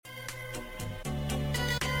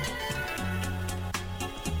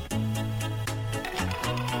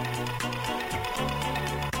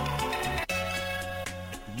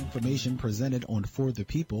information presented on For the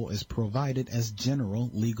People is provided as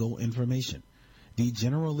general legal information. The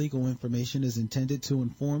general legal information is intended to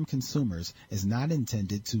inform consumers, is not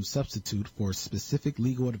intended to substitute for specific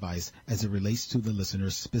legal advice as it relates to the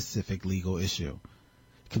listener's specific legal issue.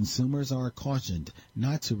 Consumers are cautioned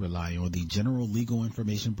not to rely on the general legal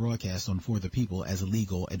information broadcast on For the People as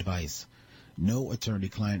legal advice. No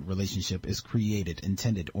attorney-client relationship is created,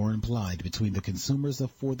 intended, or implied between the consumers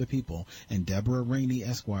of For the People and Deborah Rainey,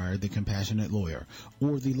 Esquire, the compassionate lawyer,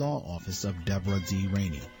 or the law office of Deborah D.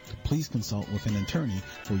 Rainey. Please consult with an attorney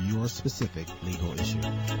for your specific legal issue.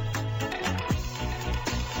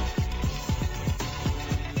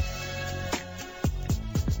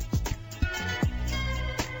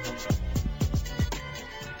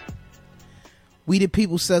 We the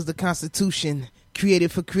people, says the Constitution,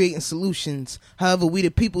 created for creating solutions. However, we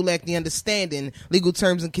the people lack the understanding. Legal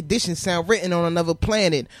terms and conditions sound written on another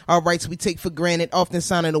planet. Our rights we take for granted, often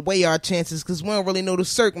signing away our chances because we don't really know the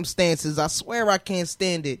circumstances. I swear I can't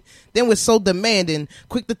stand it. Then we're so demanding,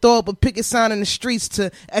 quick to throw up a picket sign in the streets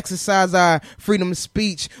to exercise our freedom of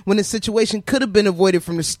speech when the situation could have been avoided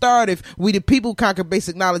from the start if we the people conquer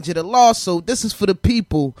basic knowledge of the law. So this is for the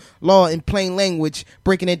people. Law in plain language,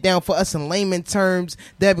 breaking it down for us in layman terms.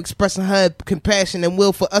 Deb expressing her compassion and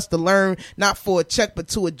will for us to learn, not for a check, but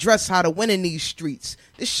to address how to win in these streets.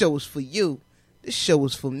 This show is for you. This show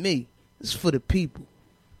is for me. This is for the people.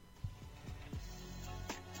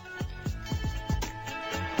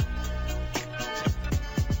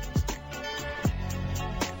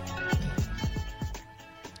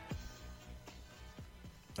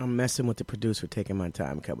 I'm messing with the producer, taking my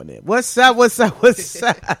time coming in. What's up? What's up? What's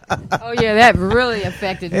up? Oh, yeah, that really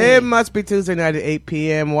affected me. It must be Tuesday night at 8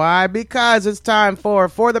 p.m. Why? Because it's time for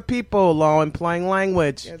the People, law in plain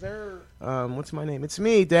language. Yes, sir. What's my name? It's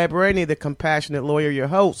me, Deb Rainey, the compassionate lawyer, your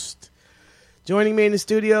host. Joining me in the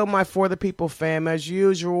studio, my For the People fam, as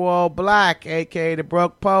usual, Black, a.k.a. the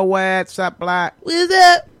Broke Poet. What's up, Black? What's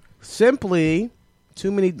up? Simply... too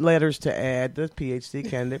many letters to add. The PhD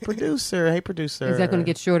candidate producer. Hey, producer. Is that going to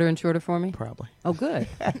get shorter and shorter for me? Probably. Oh, good.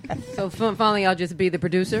 So finally, I'll just be the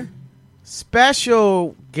producer?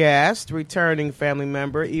 Special guest, returning family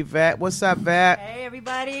member, Yvette. What's up, Yvette? Hey,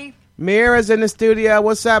 everybody. Mira's in the studio.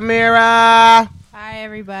 What's up, Mira? Hi,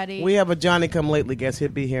 everybody. We have a Johnny come lately guest. He'll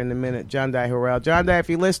be here in a minute. John Dye Harrell. John Dye, if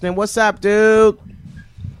you're listening, what's up, dude?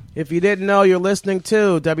 If you didn't know, you're listening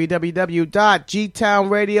to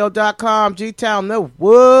www.gtownradio.com. G-Town, the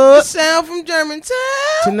what? The sound from Germantown.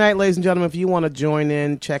 Tonight, ladies and gentlemen, if you want to join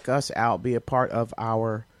in, check us out, be a part of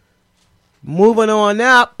our Moving On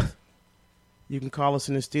Up, you can call us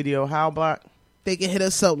in the studio. How, Black? They can hit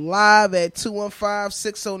us up live at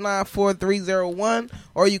 215-609-4301,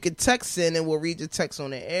 or you can text in and we'll read your text on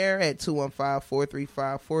the air at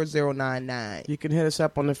 215-435-4099. You can hit us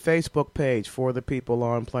up on the Facebook page, For the People,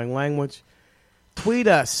 Law in Plain Language. Tweet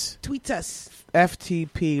us.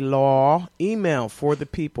 FTP Law. Email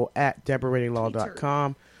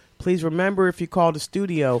forthepeople@DeborahRaineyLaw.com. Please remember, if you call the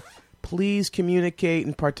studio, please communicate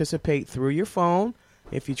and participate through your phone.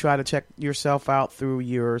 If you try to check yourself out through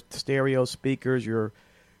your stereo speakers, your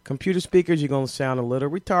computer speakers, you're going to sound a little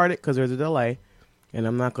retarded because there's a delay. And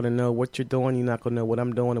I'm not going to know what you're doing. You're not going to know what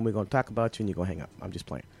I'm doing. And we're going to talk about you and you're going to hang up. I'm just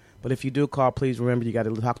playing. But if you do call, please remember you got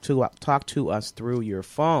to talk to us through your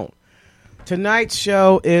phone. Tonight's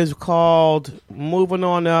show is called Moving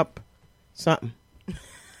On Up something.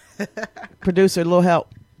 Producer, a little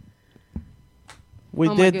help.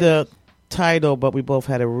 We did the title, but we both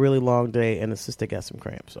had a really long day and the sister got some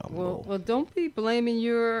cramps. So well, don't be blaming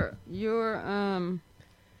your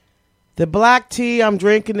the black tea. I'm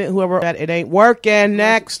drinking it. Whoever it ain't working.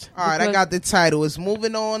 Next. All right, I got the title. It's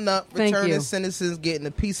Moving On Up. Returning Citizens getting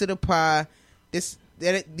a piece of the pie. These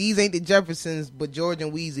ain't the Jeffersons, but George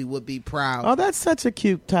and Wheezy would be proud. Oh, that's such a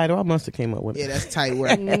cute title. I must have came up with it. Yeah, that's tight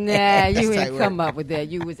work. Nah, you ain't come up with that.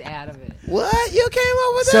 You was out of it. What? You came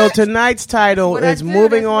up with that? So tonight's title is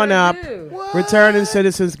Moving On Up. Returning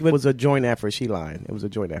Citizens was a joint effort. She lying. It was a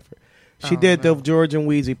joint effort. She did the George and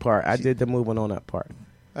Wheezy part. I did the Moving On Up part.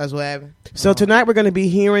 That's what happened. So tonight we're going to be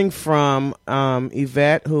hearing from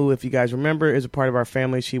Yvette, who, if you guys remember, is a part of our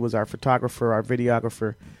family. She was our photographer, our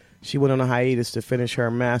videographer. She went on a hiatus to finish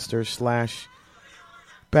her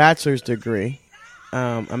master's/bachelor's degree.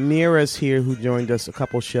 Amira's here, who joined us a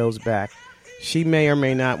couple shows back. She may or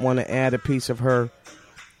may not want to add a piece of her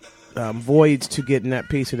voyage to getting that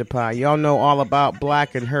piece of the pie. Y'all know all about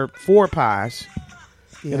Black and her 4 pies.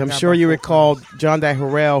 Yeah, and I'm sure you recall John Dye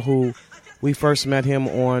Harrell, who we first met him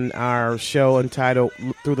on our show entitled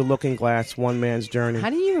Through the Looking Glass, One Man's Journey.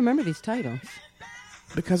 How do you remember these titles?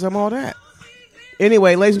 Because I'm all that.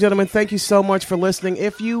 Anyway, ladies and gentlemen, thank you so much for listening.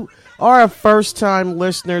 If you are a first-time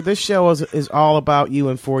listener, this show is all about you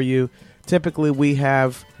and for you. Typically, we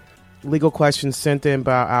have legal questions sent in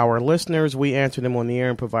by our listeners. We answer them on the air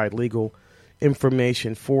and provide legal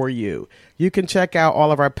information for you. You can check out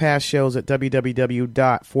all of our past shows at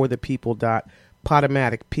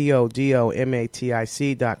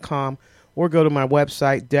www.forthepeople.podomatic.com or go to my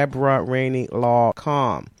website,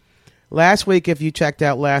 DeborahRaineyLaw.com. Last week, if you checked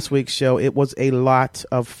out last week's show, it was a lot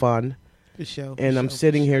of fun. And I'm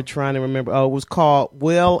sitting here trying to remember. Oh, it was called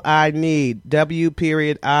Will I Need?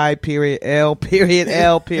 W.I.L.L.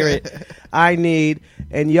 I Need.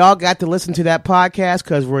 And y'all got to listen to that podcast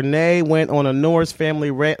because Renee went on a Norris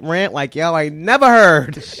family rant like y'all ain't never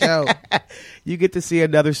heard. Show. You get to see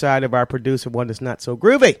another side of our producer, one that's not so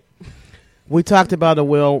groovy. We talked about a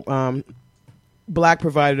will. Black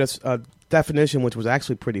provided us a definition, which was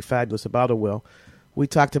actually pretty fabulous about a will. We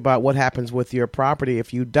talked about what happens with your property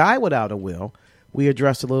if you die without a will. We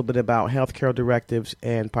addressed a little bit about healthcare directives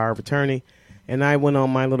and power of attorney. And I went on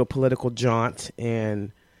my little political jaunt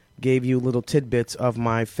and gave you little tidbits of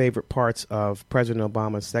my favorite parts of President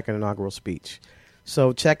Obama's second inaugural speech.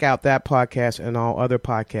 So check out that podcast and all other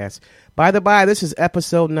podcasts. By the by, this is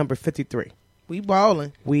episode number 53. We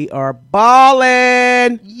balling. We are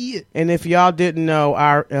balling. Yeah. And if y'all didn't know,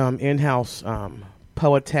 our in-house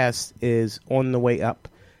poetess is on the way up.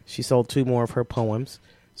 She sold 2 more of her poems,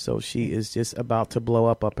 so she is just about to blow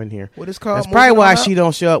up in here. What is called? That's probably why she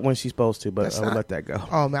don't show up when she's supposed to, but I'll let that go.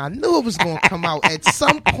 Oh man, I knew it was going to come out at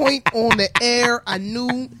some point on the air. I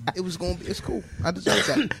knew it was going to be. It's cool. I deserve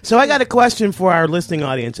that. So I got a question for our listening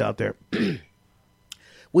audience out there.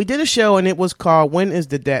 We did a show and it was called "When Is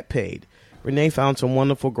the Debt Paid?" Renee found some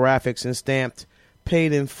wonderful graphics and stamped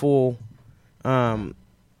 "Paid in Full" on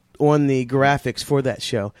the graphics for that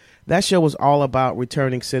show. That show was all about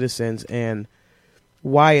returning citizens and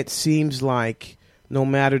why it seems like no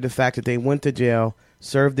matter the fact that they went to jail,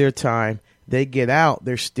 served their time, they get out,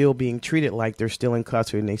 they're still being treated like they're still in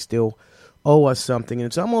custody and they still owe us something. And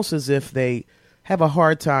it's almost as if they have a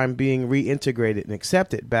hard time being reintegrated and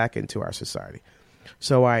accepted back into our society.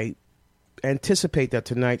 So I anticipate that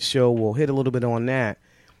tonight's show will hit a little bit on that.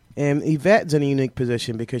 And Yvette's in a unique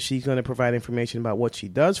position because she's going to provide information about what she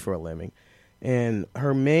does for a living. And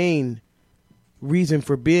her main reason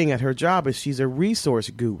for being at her job is she's a resource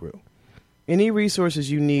guru. Any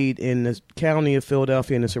resources you need in the county of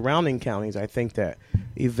Philadelphia and the surrounding counties, I think that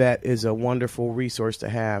Yvette is a wonderful resource to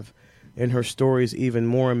have. And her story is even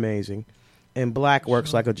more amazing. And Black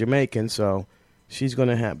works like a Jamaican, so she's going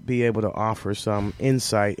to be able to offer some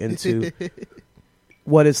insight into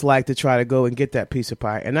what it's like to try to go and get that piece of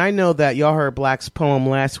pie. And I know that y'all heard Black's poem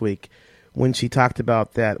last week when she talked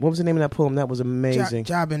about that. What was the name of that poem? That was amazing.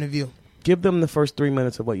 Job interview. Give them the first 3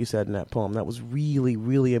 minutes of what you said in that poem. That was really,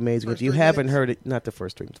 really amazing. If you haven't heard it, not the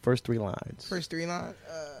first 3 lines. First 3 lines?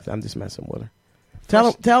 I'm just messing with her.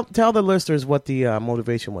 Tell the listeners what the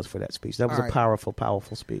motivation was for that speech. That was a powerful,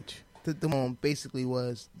 powerful speech. The poem basically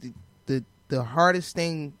was the hardest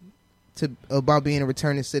thing about being a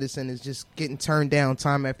returning citizen is just getting turned down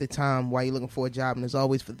time after time while you're looking for a job, and it's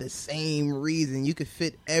always for the same reason. You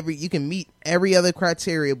can meet every other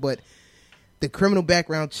criteria, but the criminal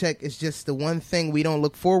background check is just the one thing we don't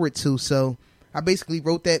look forward to. So I basically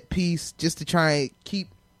wrote that piece just to try and keep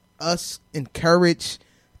us encouraged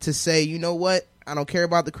to say, you know what? I don't care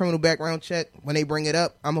about the criminal background check. When they bring it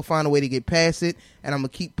up, I'm going to find a way to get past it, and I'm going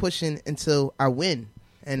to keep pushing until I win.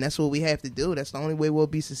 And that's what we have to do. That's the only way we'll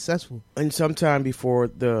be successful. And sometime before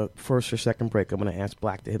the first or second break, I'm going to ask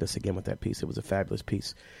Black to hit us again with that piece. It was a fabulous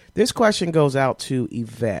piece. This question goes out to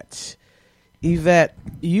Yvette. Yvette,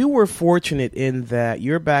 you were fortunate in that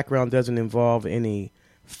your background doesn't involve any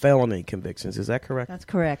felony convictions. Is that correct? That's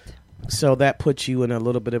correct. So that puts you in a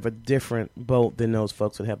little bit of a different boat than those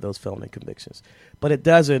folks that have those felony convictions. But it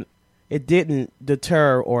didn't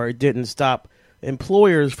deter or it didn't stop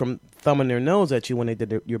employers from thumbing their nose at you when they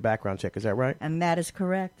did your background check. Is that right? And that is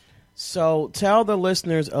correct. So tell the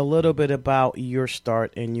listeners a little bit about your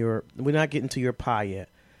start and we're not getting to your pie yet,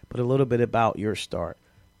 but a little bit about your start.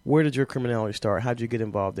 Where did your criminality start? How did you get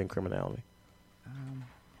involved in criminality?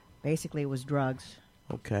 Basically, it was drugs.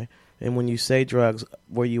 Okay. And when you say drugs,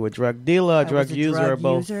 were you a drug dealer, a drug user, or both?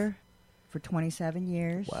 I was a drug user for 27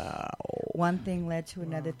 years. Wow. One thing led to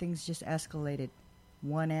another. Things just escalated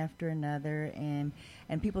one after another. And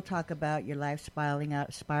people talk about your life spiraling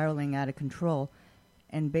out of control.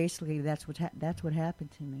 And basically, that's what happened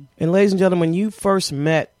to me. And ladies and gentlemen, when you first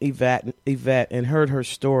met Yvette and heard her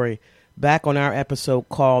story, back on our episode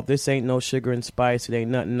called "This Ain't No Sugar and Spice, It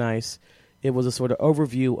Ain't Nothing Nice," it was a sort of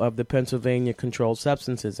overview of the Pennsylvania Controlled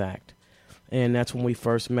Substances Act. And that's when we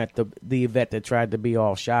first met the Yvette that tried to be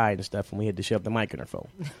all shy and stuff, and we had to shove the microphone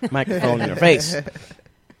in her face.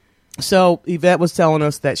 So Yvette was telling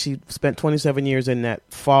us that she spent 27 years in that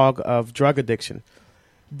fog of drug addiction.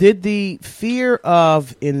 Did the fear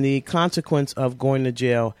of and the consequence of going to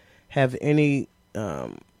jail have any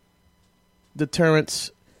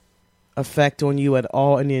deterrence effect on you at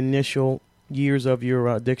all in the initial years of your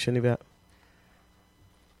addiction, Yvette?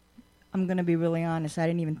 I'm going to be really honest. I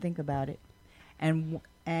didn't even think about it, and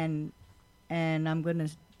I'm going to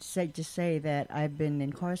say that I've been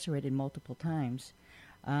incarcerated multiple times,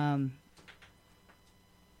 and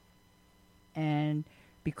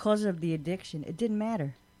because of the addiction, it didn't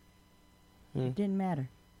matter. It didn't matter.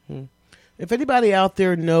 If anybody out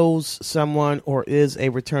there knows someone or is a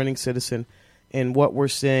returning citizen, and what we're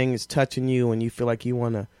saying is touching you, and you feel like you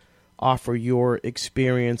want to offer your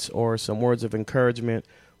experience or some words of encouragement,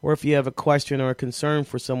 or if you have a question or a concern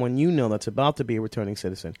for someone you know that's about to be a returning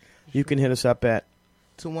citizen, you can hit us up at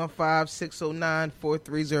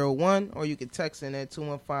 215-609-4301, or you can text in at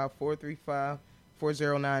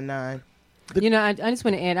 215-435-4099. I just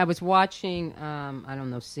want to add, I was watching, I don't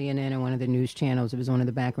know, CNN or one of the news channels. It was on in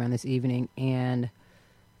the background this evening, and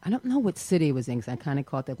I don't know what city it was in, because I kind of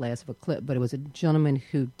caught the last of a clip, but it was a gentleman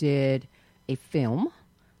who did a film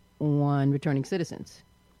on returning citizens.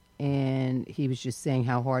 And he was just saying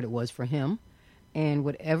how hard it was for him. And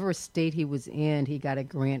whatever state he was in, he got a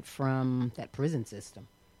grant from that prison system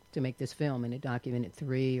to make this film. And it documented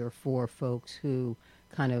 3 or 4 folks who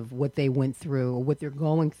kind of what they went through or what they're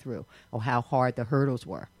going through or how hard the hurdles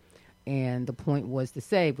were. And the point was to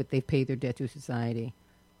say, but they've paid their debt to society.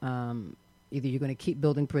 Either you're going to keep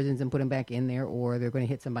building prisons and put them back in there, or they're going to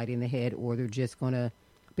hit somebody in the head, or they're just going to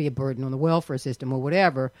be a burden on the welfare system or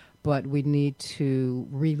whatever. But we need to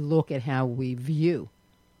relook at how we view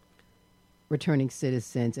returning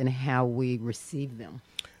citizens and how we receive them.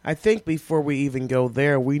 I think before we even go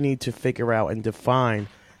there, we need to figure out and define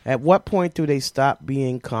at what point do they stop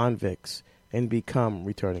being convicts and become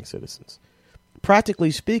returning citizens.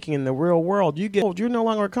 Practically speaking, in the real world, you're no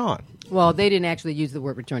longer a con. Well, they didn't actually use the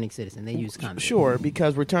word returning citizen. They used convict. Sure,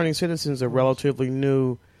 because returning citizens is a relatively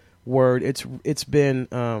new word. It's been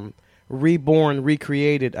reborn,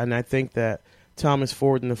 recreated, and I think that Thomas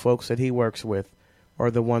Ford and the folks that he works with are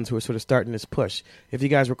the ones who are sort of starting this push. If you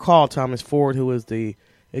guys recall, Thomas Ford, who is the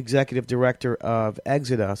executive director of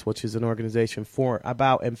Exodus, which is an organization for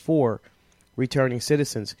returning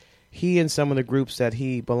citizens, he and some of the groups that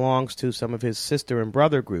he belongs to, some of his sister and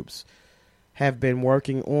brother groups, have been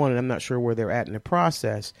working on, and I'm not sure where they're at in the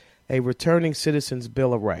process, a returning citizens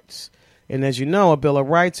Bill of Rights. And as you know, a Bill of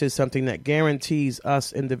Rights is something that guarantees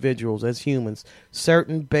us individuals as humans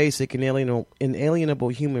certain basic and inalienable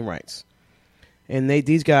human rights. And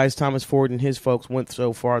these guys, Thomas Ford and his folks, went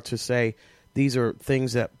so far to say these are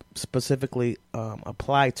things that specifically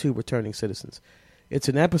apply to returning citizens. It's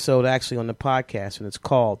an episode actually on the podcast, and it's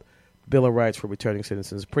called Bill of Rights for Returning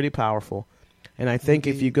Citizens. It's pretty powerful. And I think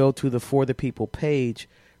if you go to the For the People page,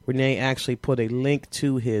 Renee actually put a link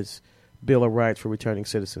to his Bill of Rights for Returning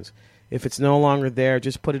Citizens. If it's no longer there,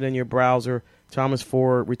 just put it in your browser, Thomas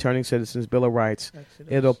Ford, Returning Citizens, Bill of Rights.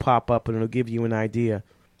 It'll pop up, and it'll give you an idea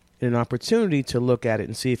and an opportunity to look at it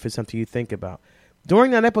and see if it's something you think about.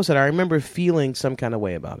 During that episode, I remember feeling some kind of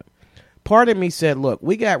way about it. Part of me said, look,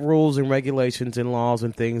 we got rules and regulations and laws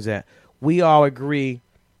and things that we all agree.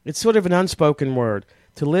 It's sort of an unspoken word.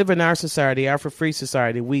 To live in our society, our free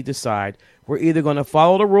society, we decide we're either going to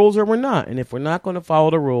follow the rules or we're not. And if we're not going to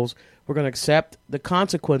follow the rules, we're going to accept the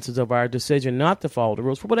consequences of our decision not to follow the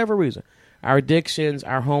rules for whatever reason. Our addictions,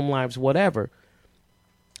 our home lives, whatever.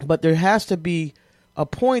 But there has to be a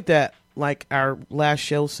point that, like our last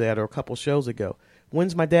show said, or a couple shows ago,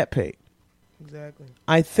 when's my debt paid? Exactly.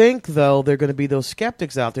 I think, though, there are going to be those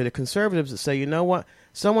skeptics out there, the conservatives that say, you know what,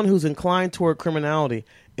 someone who's inclined toward criminality,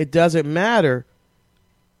 it doesn't matter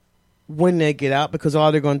when they get out because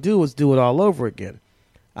all they're going to do is do it all over again.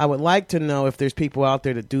 I would like to know if there's people out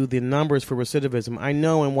there that do the numbers for recidivism. I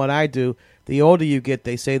know in what I do, the older you get,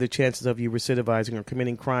 they say the chances of you recidivizing or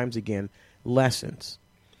committing crimes again lessens.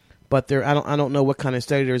 But I don't know what kind of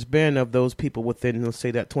study there's been of those people within, let's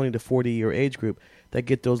say, that 20 to 40 year age group that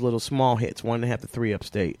get those little small hits, 1.5 to 3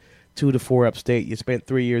 upstate, 2 to 4 upstate. You spent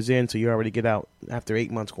 3 years in, so you already get out after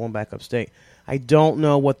 8 months going back upstate. I don't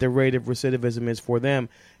know what the rate of recidivism is for them.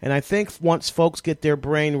 And I think once folks get their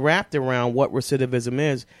brain wrapped around what recidivism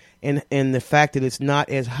is and the fact that it's not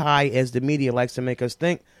as high as the media likes to make us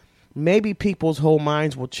think, maybe people's whole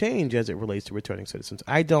minds will change as it relates to returning citizens.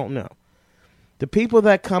 I don't know. The people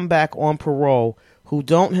that come back on parole who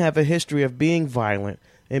don't have a history of being violent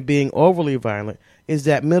and being overly violent is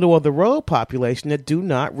that middle of the road population that do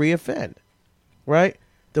not reoffend, right?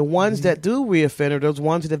 The ones that do reoffend are those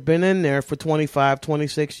ones that have been in there for 25,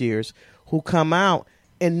 26 years who come out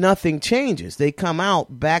and nothing changes. They come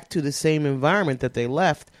out back to the same environment that they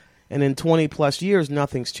left, and in 20 plus years,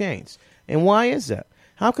 nothing's changed. And why is that?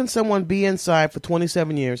 How can someone be inside for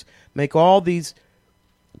 27 years, make all these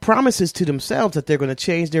promises to themselves that they're going to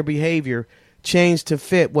change their behavior, change to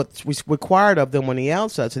fit what's required of them on the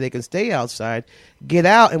outside so they can stay outside, get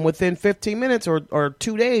out, and within 15 minutes or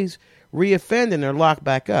 2 days, reoffend and they're locked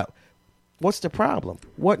back up? What's the problem?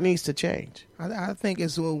 What needs to change? I think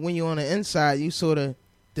it's when you're on the inside, you sort of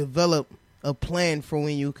develop a plan for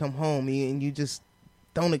when you come home, and you just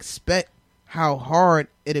don't expect how hard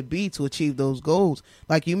it'll be to achieve those goals.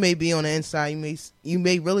 Like, you may be on the inside, you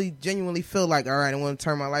may really genuinely feel like, all right, I want to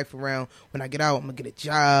turn my life around. When I get out, I'm gonna get a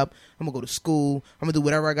job, I'm gonna go to school, I'm gonna do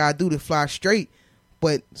whatever I gotta do to fly straight.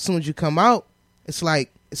 But as soon as you come out, it's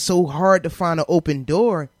like it's so hard to find an open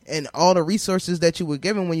door, and all the resources that you were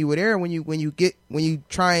given when you were there, when you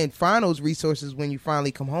try and find those resources when you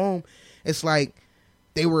finally come home, it's like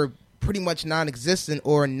they were pretty much non-existent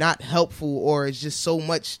or not helpful, or it's just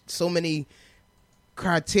so many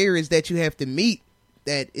criteria that you have to meet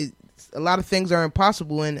that a lot of things are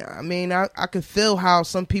impossible. And I mean, I can feel how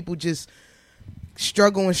some people just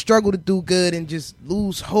struggle to do good and just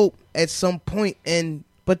lose hope at some point. And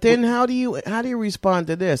but then how do you respond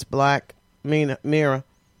to this, Black Mira?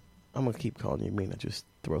 I'm gonna keep calling you Mina. Just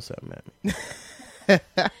throw something at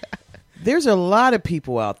me. There's a lot of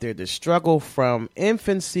people out there that struggle from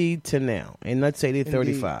infancy to now, and let's say they're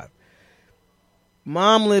 35.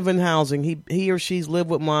 Mom live in housing. He or she's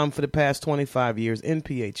lived with mom for the past 25 years in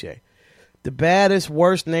PHA. The baddest,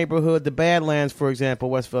 worst neighborhood, the Badlands, for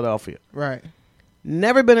example, West Philadelphia. right.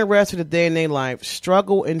 Never been arrested a day in their life,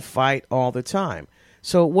 struggle and fight all the time.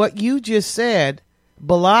 So what you just said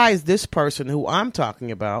belies this person who I'm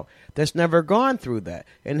talking about that's never gone through that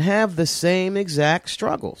and have the same exact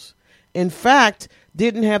struggles. In fact,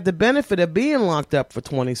 didn't have the benefit of being locked up for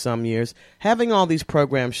 20-some years, having all these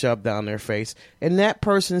programs shoved down their face, and that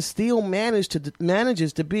person still manages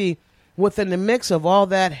to be within the mix of all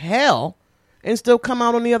that hell and still come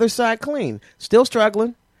out on the other side clean. Still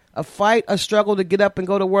struggling, a fight, a struggle to get up and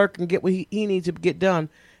go to work and get what he needs to get done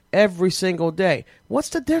every single day. What's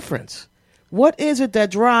the difference? What is it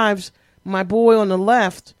that drives my boy on the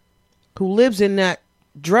left who lives in that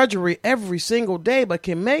drudgery every single day but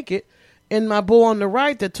can make it, and my boy on the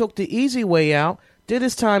right that took the easy way out, did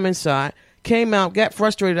his time inside, came out, got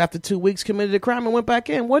frustrated after 2 weeks, committed a crime, and went back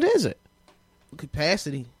in? What is it?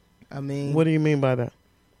 Capacity. I mean, What do you mean by that?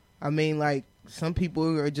 I mean, like, some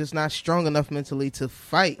people are just not strong enough mentally to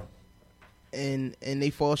fight, and they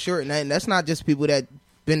fall short. And that's not just people that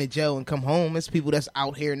been in jail and come home. It's people that's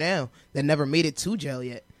out here now that never made it to jail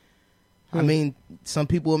yet. I mean, some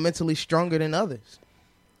people are mentally stronger than others.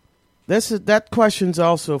 That question's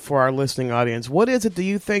also for our listening audience. What is it do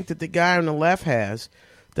you think that the guy on the left has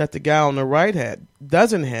that the guy on the right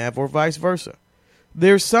doesn't have, or vice versa?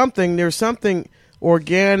 There's something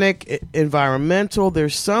organic, environmental.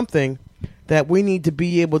 There's something that we need to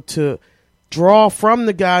be able to draw from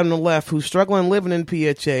the guy on the left who's struggling living in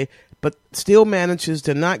PHA, but still manages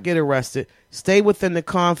to not get arrested, stay within the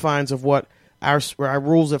confines of what our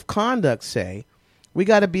rules of conduct say. We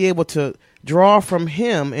got to be able to draw from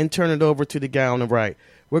him and turn it over to the guy on the right.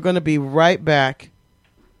 We're going to be right back.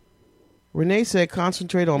 Renee said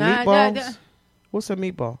concentrate on meatballs. What's a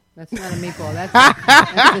meatball? That's not a meatball.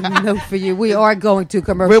 That's a note for you. We are going to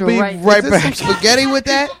commercial. We'll be right back. Some spaghetti with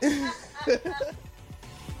that?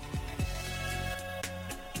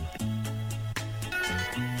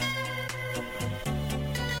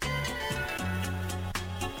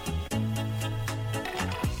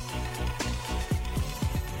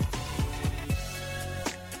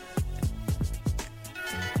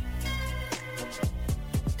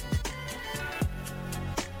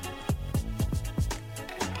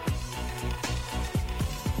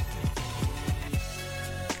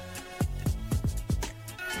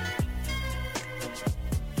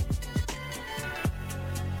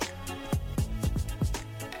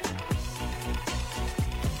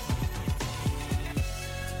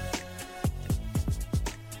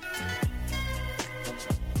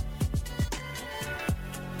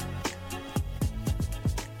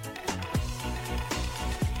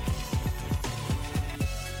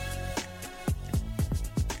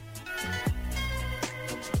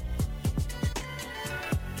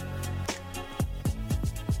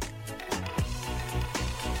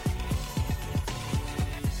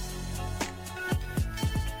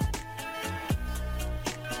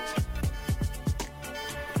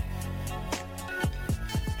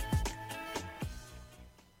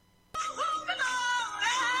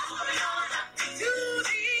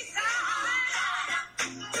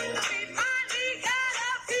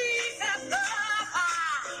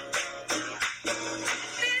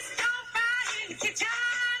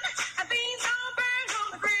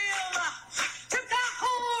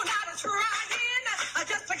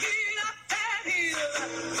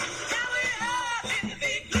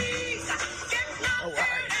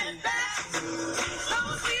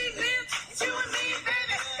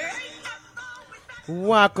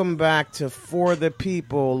 Welcome back to For the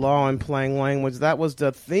People, Law and Plain Language. That was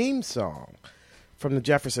the theme song from the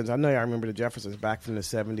Jeffersons. I know y'all remember the Jeffersons back from the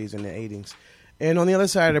 70s and the 80s. And on the other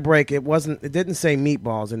side of the break, it didn't say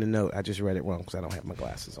meatballs in the note. I just read it wrong because I don't have my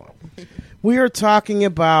glasses on. We are talking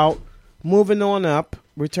about moving on up,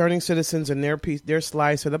 returning citizens and their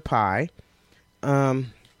slice of the pie.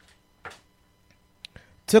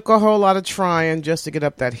 Took a whole lot of trying just to get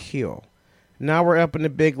up that hill. Now we're up in the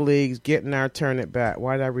big leagues, getting our turn at bat.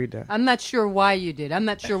 Why did I read that? I'm not sure why you did. I'm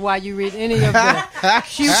not sure why you read any of the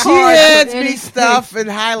She adds me stuff and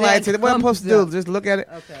highlights it. What I'm supposed to do, just look at it.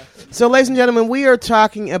 Okay. So, ladies and gentlemen, we are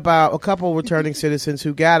talking about a couple of returning citizens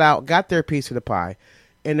who got their piece of the pie,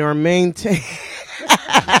 and are maintaining.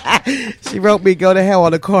 She wrote me, "Go to hell"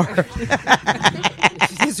 on the card.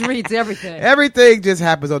 She just reads everything. Everything just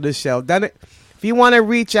happens on this show, doesn't it? If you want to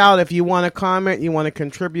reach out, if you want to comment, you want to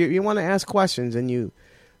contribute, you want to ask questions, and you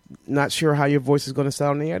not sure how your voice is going to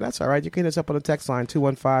sound in the air, that's all right. You can hit us up on the text line,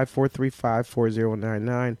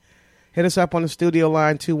 215-435-4099. Hit us up on the studio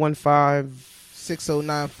line,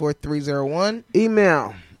 215-609-4301.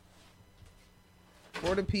 Email.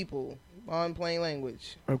 For the People, Law and Plain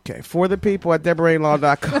Language. Okay, for the people at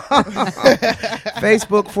DeborahLaw.com.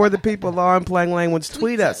 Facebook, For the People, Law and Plain Language.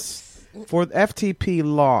 Tweet us for FTP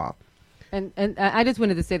Law. And I just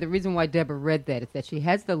wanted to say the reason why Deborah read that is that she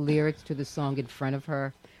has the lyrics to the song in front of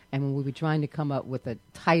her. And when we were trying to come up with a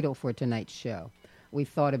title for tonight's show, we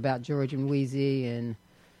thought about George and Wheezy, and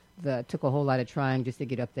took a whole lot of trying just to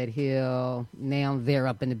get up that hill. Now they're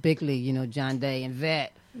up in the big league, John Day and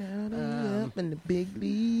Vet. Now up in the big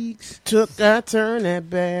leagues. Took a turn at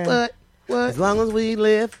bat. What? As long as we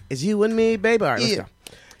live, it's you and me, baby. All right, let's go.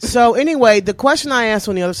 So anyway, the question I asked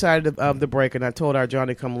on the other side of the break, and I told our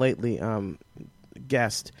Johnny Come Lately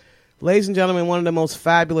guest, ladies and gentlemen, one of the most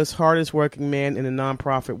fabulous, hardest working men in the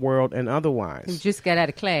nonprofit world and otherwise. Who just got out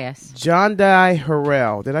of class. John Dye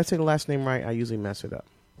Harrell. Did I say the last name right? I usually mess it up.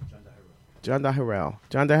 John Dye Harrell.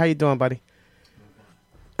 John Dye, how you doing, buddy?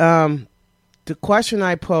 The question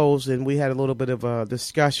I posed, and we had a little bit of a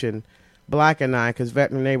discussion, Black and I, because Vet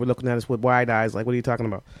and Renee were looking at us with wide eyes, like, what are you talking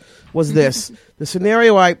about? Was this. The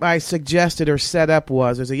scenario I suggested or set up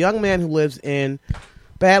was, there's a young man who lives in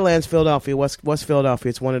Badlands, Philadelphia, West Philadelphia.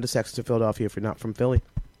 It's one of the sections of Philadelphia if you're not from Philly.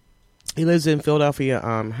 He lives in Philadelphia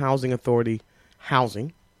Housing Authority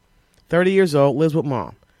housing. 30 years old, lives with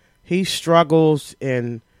mom. He struggles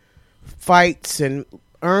and fights and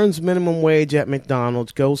earns minimum wage at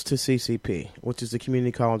McDonald's, goes to CCP, which is the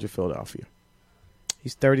Community College of Philadelphia.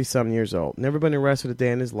 He's 30-something years old. Never been arrested a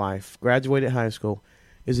day in his life. Graduated high school.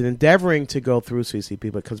 Is endeavoring to go through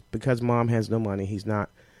CCP, but because mom has no money, he's not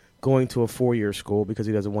going to a 4-year school because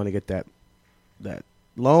he doesn't want to get that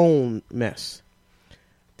loan mess.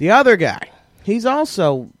 The other guy, he's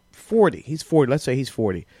also 40. He's 40. Let's say he's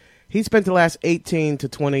 40. He spent the last 18 to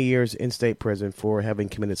 20 years in state prison for having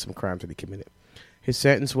committed some crimes that he committed. His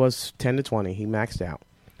sentence was 10 to 20. He maxed out.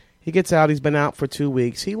 He gets out. He's been out for 2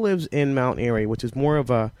 weeks. He lives in Mount Airy, which is more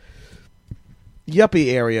of a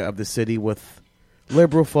yuppie area of the city with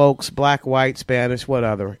liberal folks, black, white, Spanish,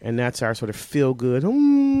 whatever. And that's our sort of feel-good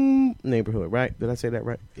neighborhood, right? Did I say that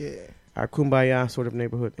right? Yeah. Our kumbaya sort of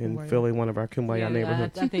neighborhood in Philly, one of our kumbaya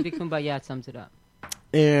neighborhoods. I think the kumbaya sums it up.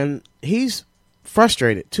 And he's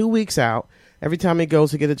frustrated. 2 weeks out. Every time he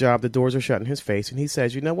goes to get a job, the doors are shut in his face. And he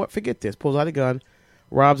says, you know what? Forget this. Pulls out a gun,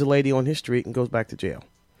 robs a lady on his street, and goes back to jail.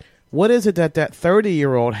 What is it that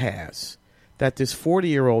 30-year-old has that this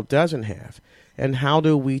 40-year-old doesn't have? And how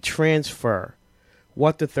do we transfer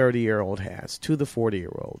what the 30-year-old has to the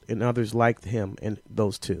 40-year-old and others like him and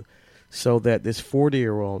those two, so that this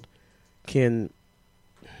 40-year-old can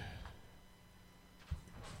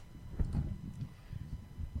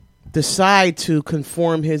decide to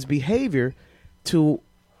conform his behavior to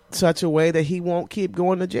such a way that he won't keep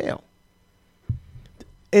going to jail.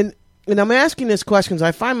 And I'm asking these questions.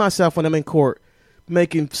 I find myself when I'm in court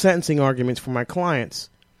making sentencing arguments for my clients.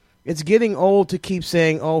 It's getting old to keep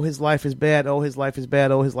saying, oh, his life is bad, oh, his life is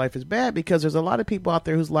bad, oh, his life is bad, because there's a lot of people out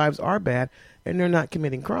there whose lives are bad and they're not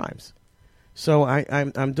committing crimes. So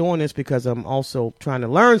I'm doing this because I'm also trying to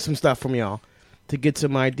learn some stuff from y'all to get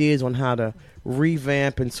some ideas on how to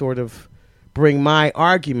revamp and sort of bring my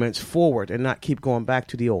arguments forward and not keep going back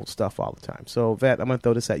to the old stuff all the time. So, Vet, I'm going to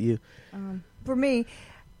throw this at you. For me,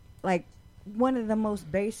 like, one of the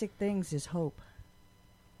most basic things is hope.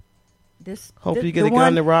 You get a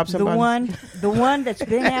gun to rob somebody? The one that's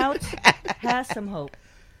been out has some hope.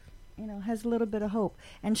 has a little bit of hope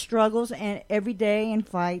and struggles and every day and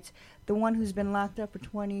fights. The one who's been locked up for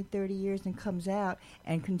 20, 30 years and comes out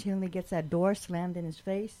and continually gets that door slammed in his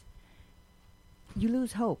face, you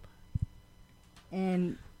lose hope.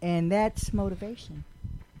 And that's motivation.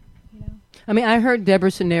 I mean, I heard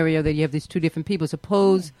Deborah's scenario that you have these two different people.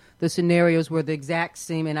 Suppose the scenarios were the exact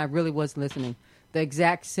same, and I really was listening. The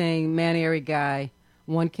exact same man-airy guy.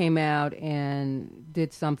 One came out and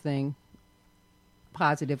did something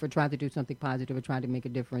positive or tried to do something positive or tried to make a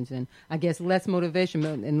difference. And I guess less motivation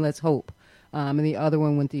and less hope. And the other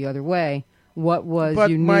one went the other way. What was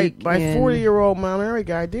unique? My 40-year-old Mount Airy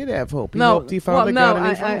guy did have hope. He hoped he found a gun in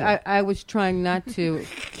his room. I was trying not to.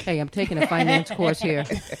 Hey, I'm taking a finance course here.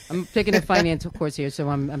 I'm taking a finance course here, so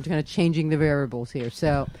I'm kind of changing the variables here.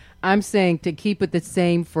 So I'm saying to keep it the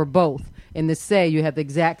same for both. In the say, you have the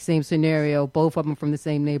exact same scenario, both of them from the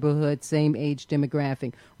same neighborhood, same age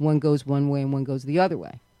demographic. One goes one way and one goes the other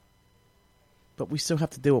way. But we still have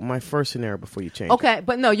to deal with my first scenario before you change Okay, it.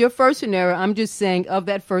 but no, your first scenario, I'm just saying of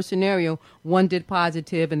that first scenario, one did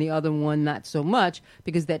positive and the other one not so much,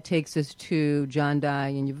 because that takes us to John Dye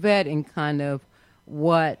and Yvette and kind of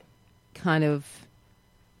what kind of,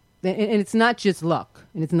 and it's not just luck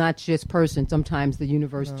and it's not just person. Sometimes the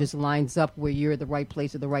universe just lines up where you're at the right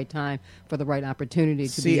place at the right time for the right opportunity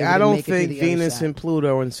to be able I to don't make it to think the other Venus side. and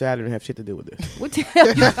Pluto and Saturn have shit to do with this. What the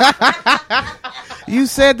hell? You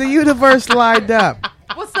said the universe lined up.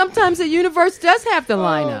 Well, sometimes the universe does have to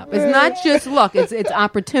line up. It's not just luck. It's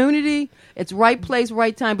opportunity. It's right place,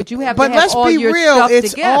 right time. But you have to have let's all be your real. stuff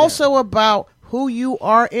It's together. also about who you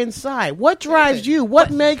are inside. What drives you?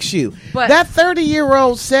 What makes you? but- That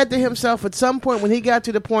 30-year-old said to himself at some point when he got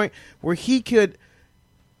to the point where he could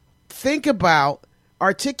think about,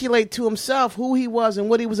 articulate to himself who he was and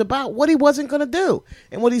what he was about, what he wasn't going to do.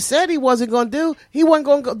 And what he said he wasn't going to do, he wasn't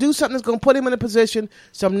going to do something that's going to put him in a position,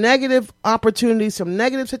 some negative opportunity, some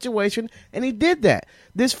negative situation, and he did that.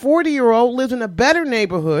 This 40-year-old lives in a better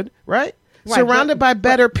neighborhood, right? Surrounded by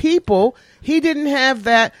better people. He didn't have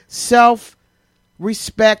that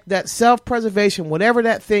self-respect, that self-preservation, whatever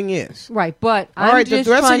that thing is. Right, but All I'm right, the just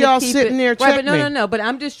rest of trying y'all to keep sitting it, there, right, check but no, me. no, no. But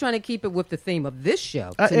I'm just trying to keep it with the theme of this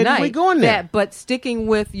show And tonight. we going there. But sticking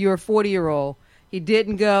with your 40-year-old, he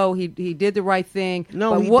didn't go. He did the right thing.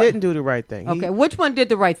 No, but he what- didn't do the right thing. Okay, which one did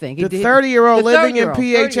the right thing? The 30-year-old the living in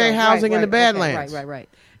 30-year-old, PHA housing in the okay, Badlands. Right.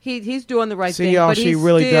 He's doing the right See, thing. y'all, but she he's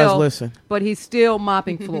really still, does listen. But he's still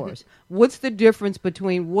mopping floors. What's the difference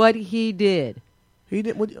between what he did? He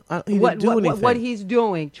didn't do anything. What he's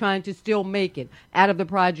doing, trying to still make it out of the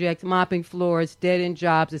project, mopping floors, dead-end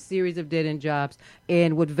jobs, a series of dead-end jobs,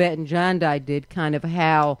 and what Vet and John Dye did, kind of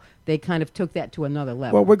how they kind of took that to another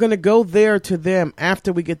level. Well, we're going to go there to them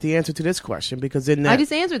after we get the answer to this question, because in that... I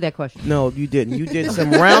just answered that question. No, you didn't. You did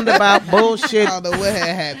some roundabout bullshit. I don't know what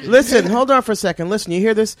had happened. Listen, hold on for a second. Listen, you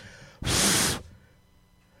hear this?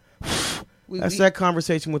 That's that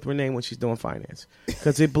conversation with Renee when she's doing finance,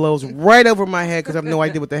 because it blows right over my head because I have no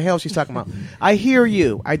idea what the hell she's talking about. I hear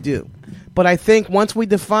you. I do. But I think once we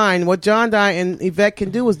define what John Dye and Yvette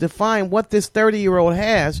can do is define what this 30-year-old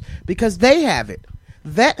has, because they have it.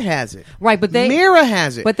 Vet has it. Right, but they... Mira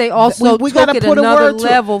has it. But they also we took gotta it put a another word to it.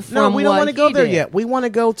 level from No, we don't what want to go he there did. yet. We want to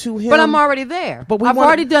go to him. But I'm already there. But I've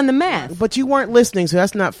already done the math. But you weren't listening, so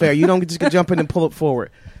that's not fair. You don't just jump in and pull it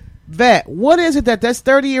forward. Vet, what is it that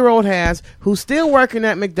 30-year-old has who's still working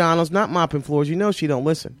at McDonald's, not mopping floors? You know she don't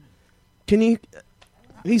listen. Can you...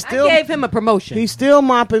 He's still, I gave him a promotion. He's still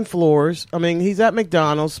mopping floors. I mean, he's at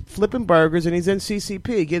McDonald's flipping burgers, and he's in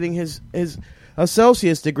CCP getting his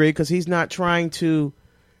associate's degree because he's not trying to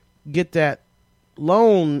get that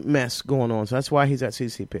loan mess going on. So that's why he's at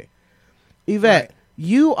CCP. Yvette, Right.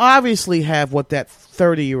 you obviously have what that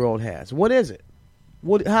 30-year-old has. What is it?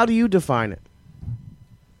 How do you define it?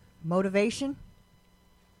 Motivation,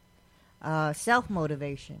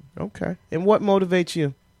 self-motivation. Okay. And what motivates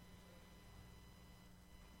you?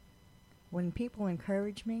 When people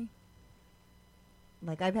encourage me,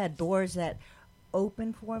 like I've had doors that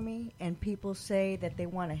open for me and people say that they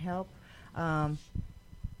want to help. The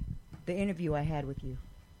interview I had with you,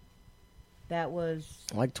 that was...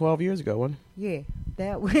 Like 12 years ago, wasn't it? Yeah,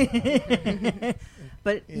 that was...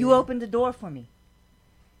 But you opened the door for me.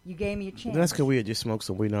 You gave me a chance. That's because we had just smoked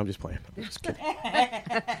some weed. No, I'm just playing. Just kidding.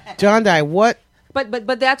 John Dye, what?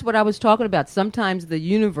 But that's what I was talking about. Sometimes the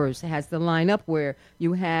universe has to line up where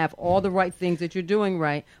you have all the right things that you're doing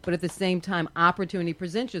right, but at the same time, opportunity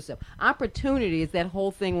presents yourself. Opportunity is that whole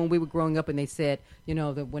thing when we were growing up and they said, you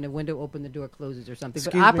know, that when a window opens, the door closes or something.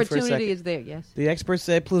 Excuse but me for a opportunity second. is there, yes. The experts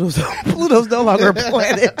said Pluto's no longer a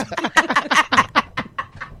planet.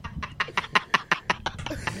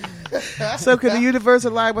 So can the universe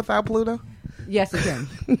align without Pluto? Yes, it can.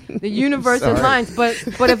 The universe Sorry. aligns,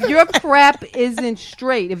 but if your prep isn't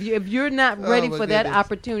straight, if you're not ready my for that goodness.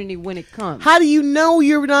 opportunity when it comes. How do you know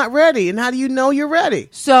you're not ready? And how do you know you're ready?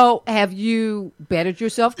 So, have you bettered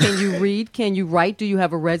yourself? Can you read? Can you write? Do you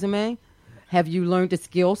have a resume? Have you learned a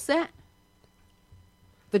skill set?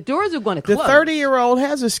 The doors are going to The close. 30-year-old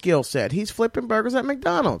has a skill set. He's flipping burgers at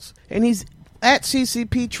McDonald's. And he's at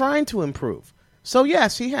CCP trying to improve. So,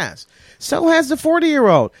 yes, he has. So has the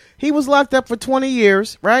 40-year-old. He was locked up for 20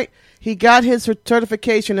 years, right? He got his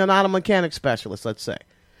certification in auto mechanic specialist, let's say.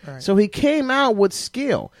 Right. So he came out with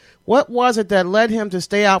skill. What was it that led him to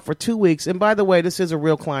stay out for 2 weeks? And by the way, this is a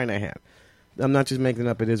real client I had. I'm not just making it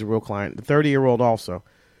up. It is a real client. The 30-year-old also.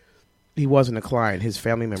 He wasn't a client. His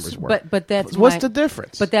family members were. But that's What's my- the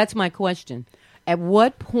difference? But that's my question. At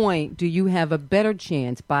what point do you have a better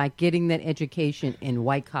chance by getting that education in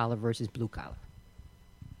white collar versus blue collar?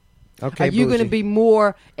 okay, Are you going to Bougie. be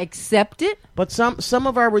more accepted? But some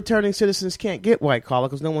of our returning citizens can't get white collar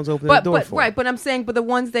because no one's opening the door for Right, them. but I'm saying, but the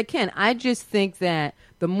ones that can, I just think that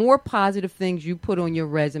the more positive things you put on your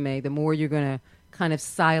resume, the more you're going to kind of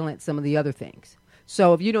silence some of the other things.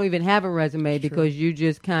 So if you don't even have a resume because you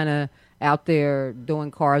just kind of out there doing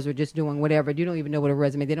cars or just doing whatever, you don't even know what a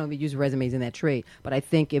resume. They don't even use resumes in that trade. But I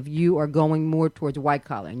think if you are going more towards white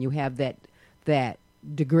collar and you have that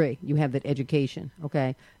degree, you have that education,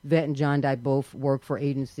 okay? Vet and John Dye both work for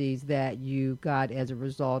agencies that you got as a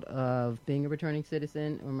result of being a returning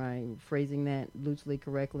citizen. Or am I phrasing that loosely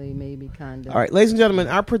correctly? Maybe kind of. All right, ladies and gentlemen,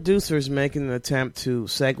 our producer is making an attempt to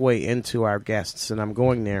segue into our guests, and I'm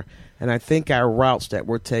going there. And I think our routes that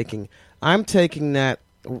we're taking, I'm taking that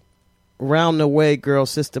round the way, girl,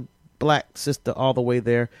 sister, black sister, all the way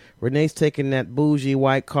there. Renee's taking that bougie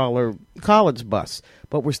white collar college bus,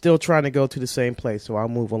 but we're still trying to go to the same place. So I'll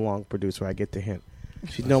move along, producer. I get the hint.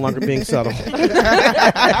 She's no longer being subtle.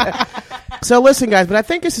 So listen, guys, but I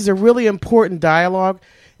think this is a really important dialogue,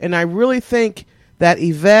 and I really think that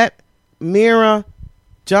Yvette, Mira,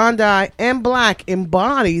 John Dye, and Black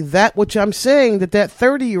embody that which I'm saying that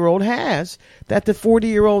 30-year-old has that the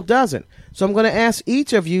 40-year-old doesn't. So I'm going to ask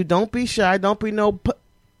each of you, don't be shy, don't be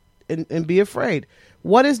and be afraid.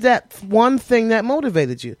 What is that one thing that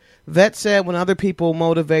motivated you? Vet said when other people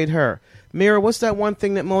motivate her. Mira, what's that one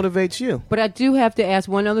thing that motivates you? But I do have to ask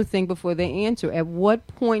one other thing before they answer. At what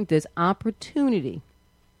point does opportunity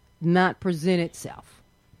not present itself?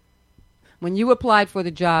 When you applied for the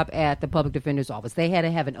job at the public defender's office, they had to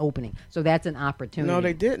have an opening. So that's an opportunity. No,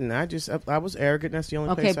 they didn't. I was arrogant. That's the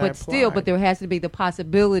only Okay, place I but still, applied. but there has to be the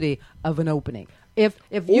possibility of an opening. If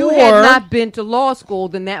you Or- had not been to law school,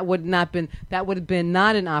 then that would have been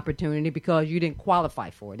not an opportunity because you didn't qualify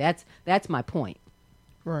for it. That's my point.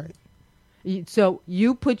 Right. So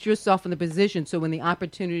you put yourself in the position so when the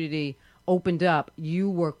opportunity opened up, you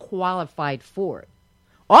were qualified for it.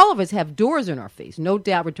 All of us have doors in our face. No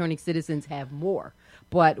doubt returning citizens have more.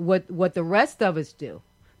 But what the rest of us do,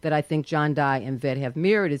 that I think John Dye and Vet have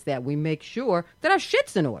mirrored, is that we make sure that our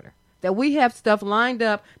shit's in order. That we have stuff lined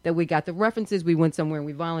up, that we got the references, we went somewhere and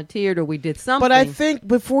we volunteered or we did something. But I think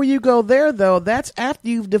before you go there, though, that's after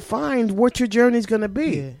you've defined what your journey's going to be.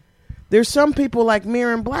 Yeah. There's some people like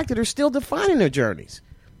Mira and Black that are still defining their journeys.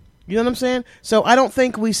 You know what I'm saying? So I don't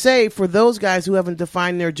think we say for those guys who haven't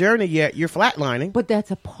defined their journey yet, you're flatlining. But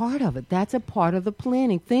that's a part of it. That's a part of the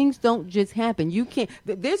planning. Things don't just happen. You can't.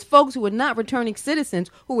 There's folks who are not returning citizens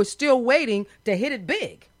who are still waiting to hit it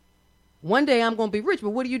big. One day I'm going to be rich,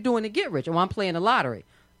 but what are you doing to get rich? Oh, I'm playing the lottery.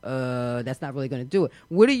 That's not really going to do it.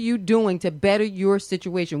 What are you doing to better your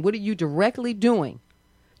situation? What are you directly doing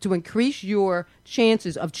to increase your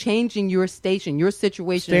chances of changing your station, your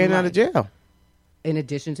situation? Staying in out of life? jail. In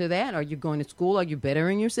addition to that, are you going to school? Are you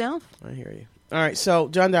bettering yourself? I hear you. All right, so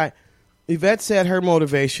John Dye, Yvette said her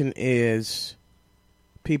motivation is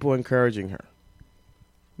people encouraging her.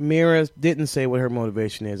 Mira didn't say what her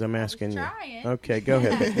motivation is. I'm asking you. trying. Okay, go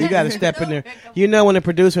ahead. babe. You got to step in there. You know when the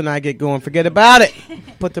producer and I get going, forget about it.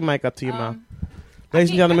 Put the mic up to your mouth. Ladies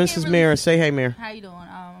and gentlemen, this is Mira. Say hey, Mira. How you doing?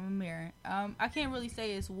 I'm Mira. I can't really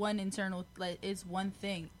say it's one internal, like it's one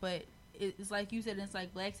thing, but it's like you said, and it's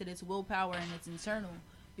like Black said, it's willpower and it's internal.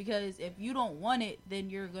 Because if you don't want it, then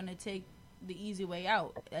you're gonna take the easy way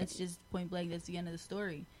out. That's just point blank. That's the end of the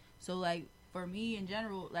story. So like for me in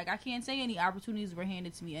general, like I can't say any opportunities were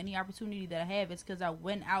handed to me. Any opportunity that I have, it's because I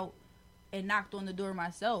went out and knocked on the door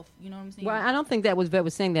myself. You know what I'm saying? Well, I don't think that was Vet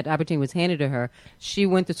was saying that opportunity was handed to her. She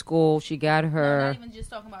went to school. She got No, her. not even just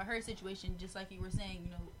talking about her situation, just like you were saying,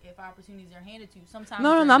 you know, if opportunities are handed to you, sometimes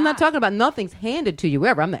No, they're I'm not talking about nothing's handed to you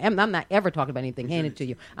ever. I'm not ever talking about anything handed to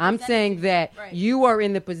you. I'm saying that Right. you are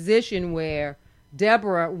in the position where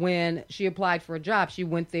Deborah, when she applied for a job, she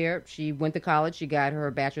went there, she went to college, she got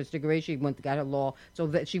her bachelor's degree, got her law, so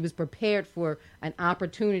that she was prepared for an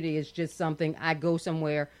opportunity. It's just something, I go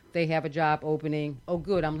somewhere, they have a job opening, oh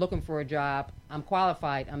good, I'm looking for a job, I'm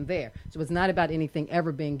qualified, I'm there. So it's not about anything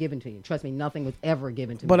ever being given to you. Trust me, nothing was ever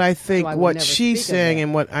given to me. But I think So I would what never she's speak of saying that.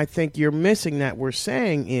 and what I think you're missing that we're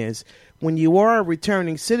saying is when you are a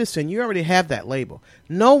returning citizen, you already have that label.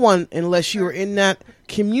 No one, unless you're in that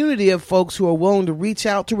community of folks who are willing to reach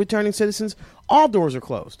out to returning citizens, all doors are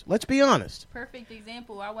closed. Let's be honest. Perfect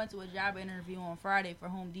example. I went to a job interview on Friday for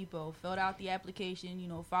Home Depot, filled out the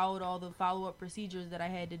application, followed all the follow-up procedures that I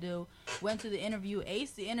had to do, went to the interview,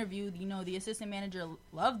 aced the interview, the assistant manager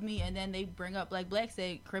loved me, and then they bring up, like Black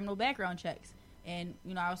said, criminal background checks. And,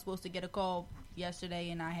 I was supposed to get a call yesterday,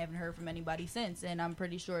 and I haven't heard from anybody since, and I'm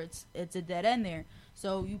pretty sure it's a dead end there.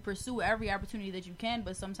 So you pursue every opportunity that you can,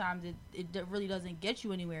 but sometimes it really doesn't get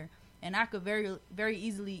you anywhere. And I could very, very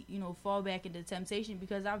easily, fall back into temptation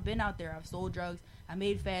because I've been out there. I've sold drugs. I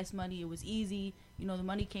made fast money. It was easy. The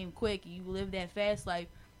money came quick. You live that fast life.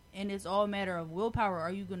 And it's all a matter of willpower.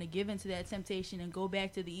 Are you going to give into that temptation and go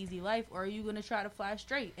back to the easy life? Or are you going to try to fly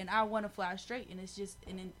straight? And I want to fly straight. And it's just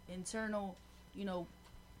an internal,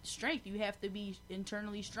 strength. You have to be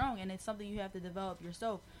internally strong. And it's something you have to develop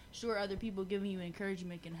yourself. Sure, other people giving you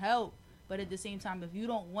encouragement can help. But at the same time, if you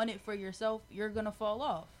don't want it for yourself, you're going to fall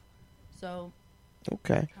off. So,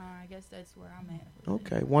 okay. I guess that's where I'm at.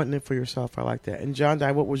 Okay, wanting it for yourself, I like that. And John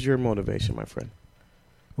Dye, what was your motivation, my friend?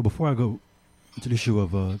 Well, before I go to the issue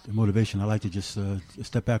of motivation, I'd like to just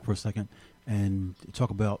step back for a second and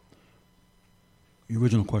talk about your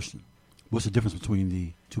original question. What's the difference between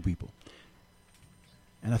the two people?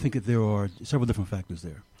 And I think that there are several different factors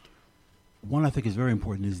there. One I think is very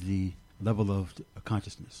important is the level of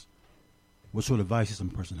consciousness. What sort of value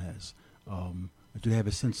system a person has. Do they have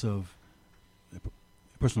a sense of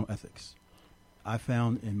personal ethics? I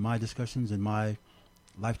found in my discussions, in my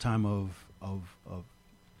lifetime of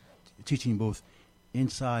teaching both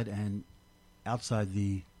inside and outside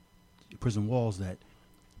the prison walls, that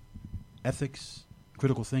ethics,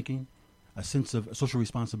 critical thinking, a sense of social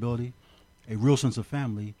responsibility, a real sense of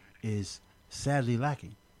family is sadly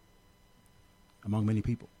lacking among many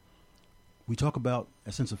people. We talk about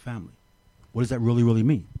a sense of family. What does that really, really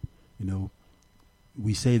mean?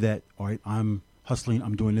 We say that, all right, I'm hustling,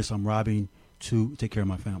 I'm doing this, I'm robbing to take care of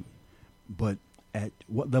my family. But at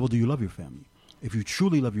what level do you love your family? If you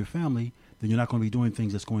truly love your family, then you're not going to be doing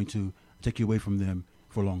things that's going to take you away from them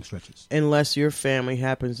for long stretches. Unless your family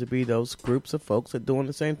happens to be those groups of folks that are doing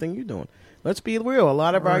the same thing you're doing. Let's be real. A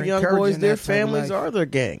lot of our young boys, their families are their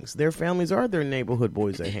gangs. Their families are their neighborhood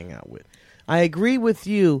boys they hang out with. I agree with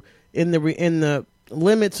you in the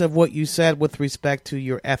limits of what you said with respect to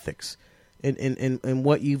your ethics and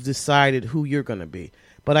what you've decided who you're going to be.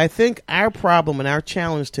 But I think our problem and our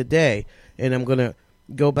challenge today, and I'm going to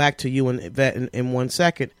go back to you and Yvette in 1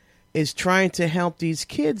 second, is trying to help these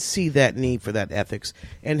kids see that need for that ethics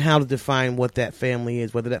and how to define what that family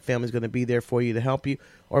is, whether that family is going to be there for you to help you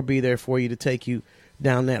or be there for you to take you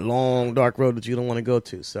down that long, dark road that you don't want to go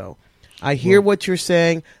to. So I hear what you're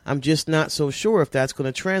saying. I'm just not so sure if that's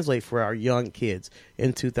going to translate for our young kids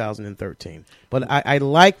in 2013. But I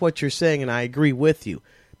like what you're saying, and I agree with you.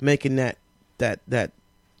 Making that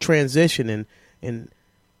transition and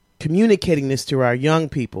communicating this to our young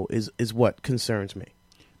people is what concerns me.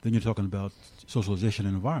 Then you're talking about socialization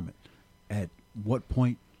and environment. At what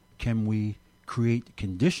point can we create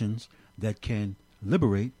conditions that can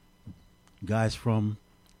liberate guys from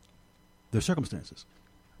their circumstances?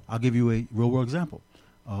 I'll give you a real-world example.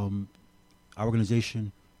 Our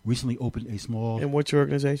organization recently opened a small... And what's your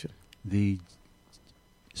organization? The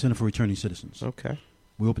Center for Returning Citizens. Okay.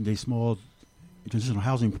 We opened a small transitional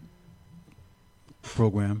housing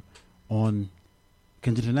program on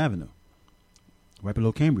Kensington Avenue, right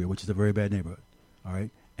below Cambria, which is a very bad neighborhood. All right?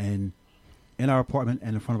 And in our apartment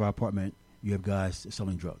and in front of our apartment, you have guys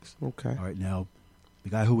selling drugs. Okay. All right? Now, the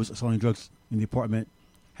guy who was selling drugs in the apartment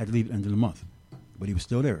had to leave at the end of the month, but he was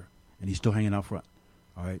still there, and he's still hanging out front.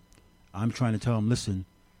 All right? I'm trying to tell him, listen,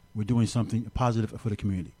 we're doing something positive for the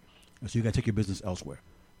community. And so you got to take your business elsewhere.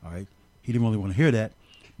 All right? He didn't really want to hear that,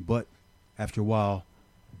 but after a while,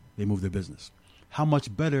 they moved their business. How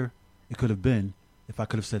much better it could have been if I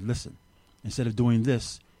could have said, listen, instead of doing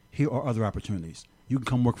this, here are other opportunities. You can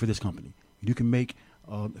come work for this company. You can make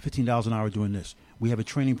 $15 an hour doing this. We have a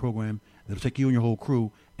training program that will take you and your whole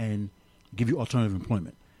crew and give you alternative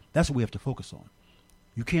employment. That's what we have to focus on.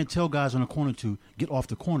 You can't tell guys on the corner to get off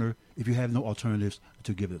the corner if you have no alternatives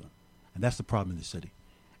to give to them. And that's the problem in this city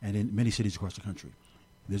and in many cities across the country.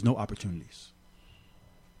 There's no opportunities.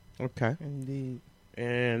 Okay. Indeed.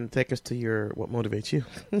 And take us to what motivates you.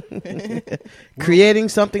 Creating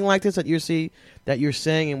something like this that you're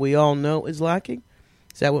saying and we all know is lacking.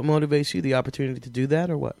 Is that what motivates you? The opportunity to do that,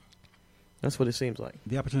 or what? That's what it seems like.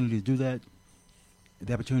 The opportunity to do that,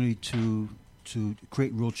 the opportunity to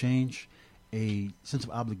create real change, a sense of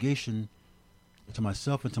obligation to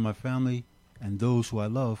myself and to my family and those who I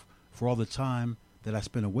love for all the time that I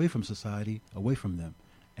spend away from society, away from them,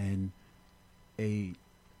 and a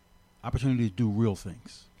opportunity to do real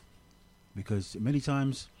things. Because many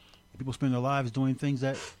times people spend their lives doing things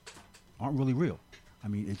that aren't really real. I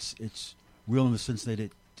mean, it's real in the sense that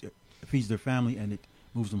it feeds their family and it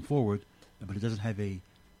moves them forward, but it doesn't have a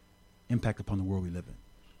impact upon the world we live in.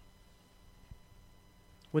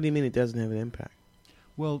 What do you mean it doesn't have an impact?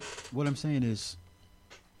 Well, what I'm saying is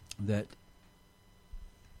that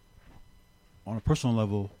on a personal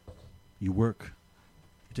level, you work,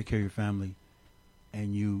 you take care of your family,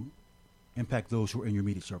 and you impact those who are in your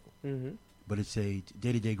immediate circle. Mm-hmm. But it's a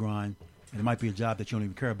day-to-day grind, and it might be a job that you don't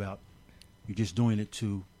even care about. You're just doing it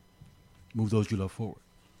to move those you love forward.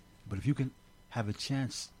 But if you can have a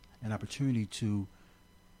chance, an opportunity to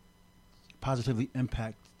positively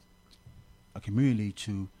impact a community,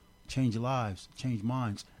 to change lives, change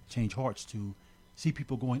minds, change hearts, to see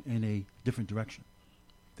people going in a different direction,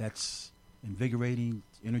 that's invigorating,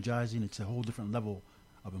 energizing. It's a whole different level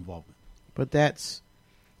of involvement. But that's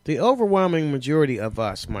the overwhelming majority of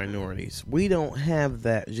us minorities. We don't have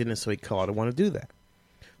that je ne sais quoi to want to do that.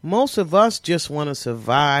 Most of us just want to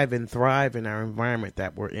survive and thrive in our environment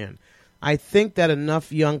that we're in. I think that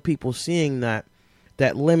enough young people seeing that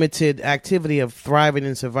limited activity of thriving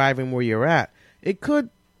and surviving where you're at, it could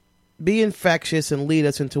be infectious and lead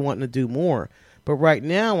us into wanting to do more. But right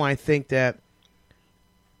now, I think that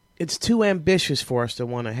it's too ambitious for us to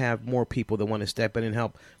want to have more people that want to step in and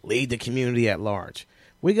help lead the community at large.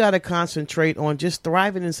 We got to concentrate on just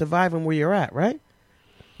thriving and surviving where you're at, right?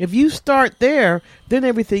 If you start there, then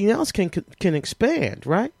everything else can expand,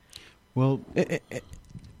 right? Well,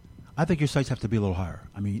 I think your sights have to be a little higher.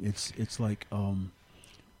 I mean, it's like.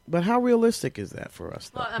 But how realistic is that for us,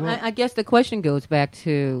 though? Well, I guess the question goes back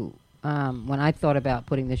to when I thought about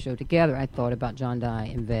putting this show together, I thought about John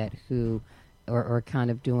Dye and Vet, who are kind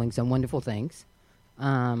of doing some wonderful things.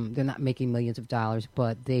 They're not making millions of dollars,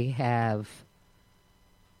 but they have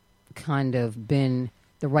kind of been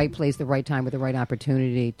the right place, the right time, with the right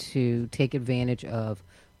opportunity to take advantage of,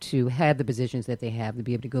 to have the positions that they have, to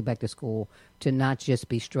be able to go back to school, to not just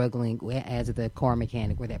be struggling as the car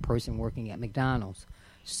mechanic or that person working at McDonald's.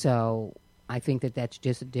 So I think that that's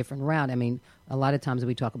just a different route. I mean, a lot of times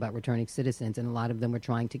we talk about returning citizens, and a lot of them are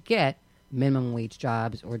trying to get minimum wage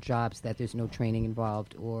jobs or jobs that there's no training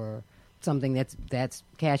involved, or something that's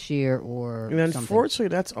cashier or and unfortunately,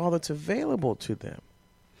 that's all that's available to them.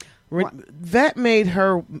 Vet made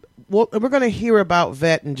her. Well, we're going to hear about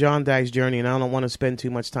Vet and John Dye's journey, and I don't want to spend too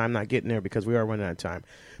much time not getting there because we are running out of time.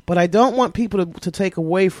 But I don't want people to take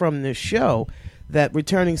away from this show that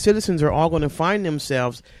returning citizens are all going to find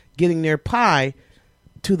themselves getting their pie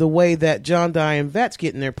to the way that John Dye and Vet's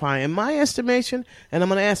getting their pie. In my estimation, and I'm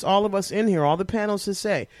going to ask all of us in here, all the panels to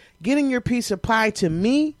say, getting your piece of pie to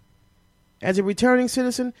me as a returning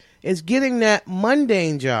citizen is getting that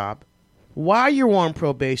mundane job while you're on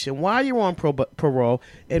probation, while you're on parole,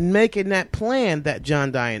 and making that plan that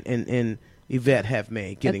John Dye and Yvette have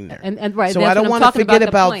made, getting there. And right, so I don't want to forget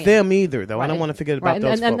about them either, though. Right. I don't want to forget about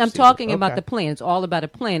those folks. And I'm talking about the plan. It's all about a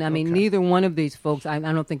plan. I mean, neither one of these folks, I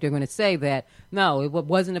don't think they're going to say that, no, it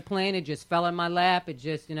wasn't a plan. It just fell in my lap. It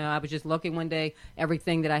just, I was just lucky one day.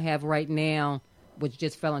 Everything that I have right now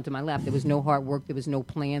just fell into my lap. There was no hard work. There was no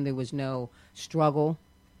plan. There was no struggle.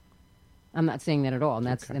 I'm not saying that at all, and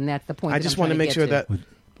that's the point. I just want to make sure that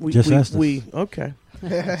we okay.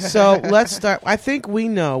 So let's start. I think we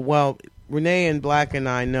know. Well, Renee and Black and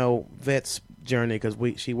I know Vet's journey because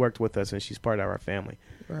she worked with us and she's part of our family.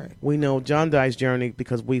 Right. We know John Dye's journey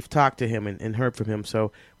because we've talked to him and heard from him.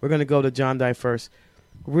 So we're going to go to John Dye first.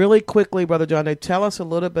 Really quickly, Brother John Dye, tell us a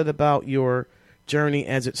little bit about your journey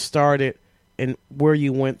as it started and where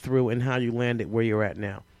you went through and how you landed where you're at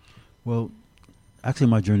now. Well, actually,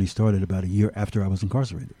 my journey started about a year after I was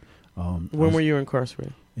incarcerated. When were you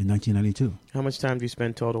incarcerated? In 1992. How much time did you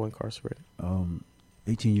spend total incarcerated?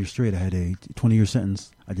 18 years straight. I had a 20-year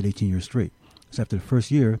sentence. I did 18 years straight. So after the first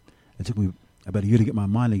year, it took me about a year to get my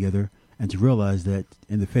mind together and to realize that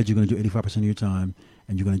in the Fed, you're going to do 85% of your time,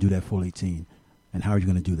 and you're going to do that full 18. And how are you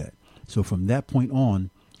going to do that? So from that point on,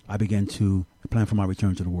 I began to plan for my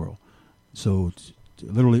return to the world. So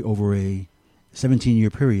literally over a 17-year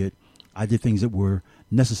period, I did things that were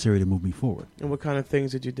necessary to move me forward. And what kind of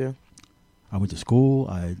things did you do? I went to school.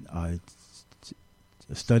 I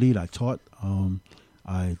studied. I taught.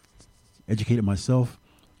 I educated myself,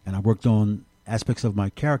 and I worked on aspects of my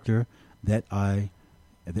character that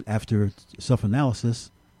after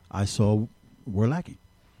self-analysis, I saw were lacking.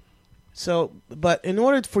 So, but in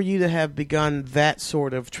order for you to have begun that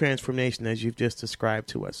sort of transformation as you've just described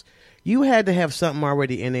to us, you had to have something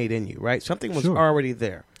already innate in you, right? Something was Sure. already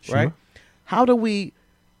there, Sure. right? How do we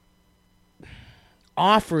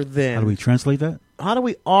offer then? How do we translate that? How do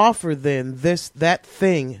we offer then that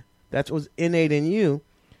thing that was innate in you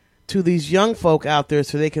to these young folk out there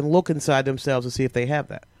so they can look inside themselves and see if they have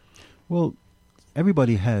that? Well,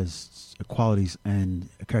 everybody has qualities and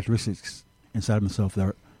characteristics inside of themselves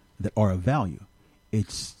that are of value.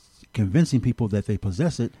 It's convincing people that they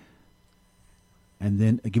possess it, and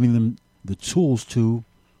then giving them the tools to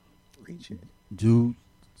do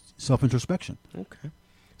self-introspection. Okay.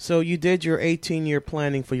 So you did your 18-year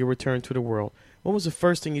planning for your return to the world. What was the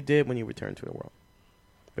first thing you did when you returned to the world?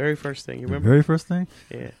 Very first thing. You The remember? very first thing?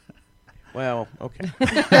 Yeah. Well, okay.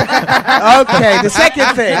 Okay, the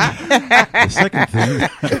second thing. The second thing,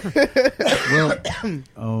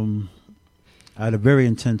 well, I had a very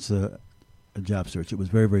intense job search. It was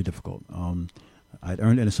very, very difficult. I'd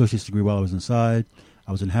earned an associate's degree while I was inside.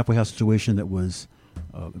 I was in a halfway house situation that was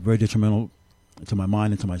very detrimental to my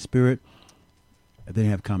mind and to my spirit. I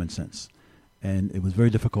didn't have common sense, and it was very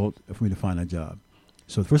difficult for me to find a job.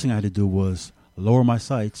 So the first thing I had to do was lower my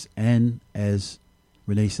sights and, as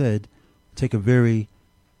Renee said, take a very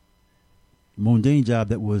mundane job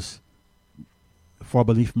that was far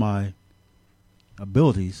beneath my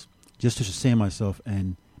abilities just to sustain myself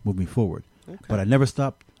and move me forward. Okay. But I never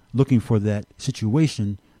stopped looking for that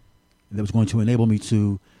situation that was going to enable me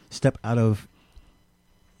to step out of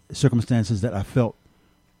circumstances that I felt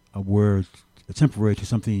were temporary to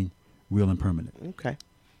something real and permanent. Okay.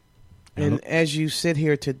 And as you sit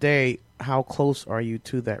here today, how close are you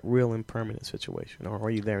to that real and permanent situation, or are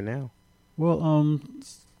you there now? Well,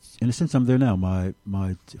 in a sense, I'm there now.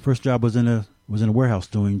 My first job was in a warehouse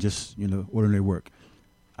doing just ordinary work.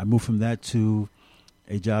 I moved from that to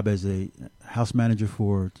a job as a house manager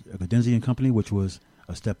for a Cadenzi & Company, which was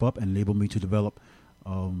a step up and enabled me to develop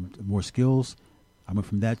more skills. I went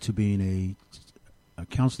from that to being a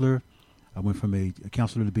counselor. I went from a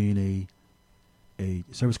counselor to being a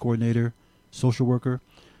service coordinator, social worker.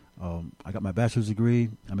 I got my bachelor's degree.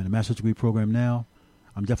 I'm in a master's degree program now.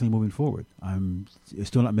 I'm definitely moving forward. I'm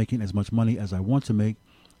still not making as much money as I want to make,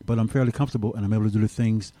 but I'm fairly comfortable, and I'm able to do the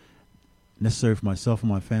things necessary for myself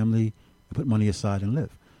and my family, and put money aside and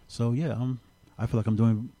live. So yeah, I feel like I'm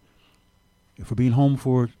doing. For being home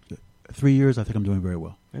for 3 years, I think I'm doing very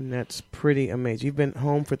well. And that's pretty amazing. You've been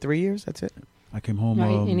home for 3 years? That's it? I came home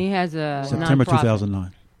and he has a September nonprofit.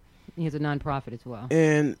 2009. He has a nonprofit as well.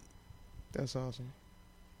 And that's awesome.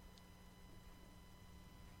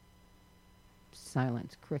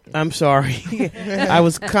 Silence, cricket. I'm sorry. I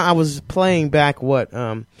was playing back what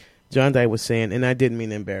John Day was saying, and I didn't mean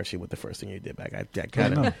to embarrass you with the first thing you did back. I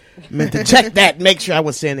kind of meant to check that, make sure I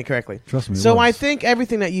was saying it correctly. Trust me. So I think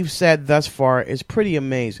everything that you've said thus far is pretty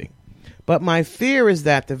amazing. But my fear is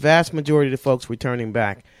that the vast majority of the folks returning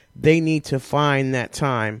back, they need to find that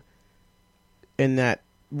time and that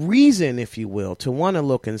reason, if you will, to want to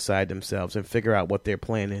look inside themselves and figure out what their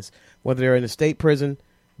plan is. Whether they're in a state prison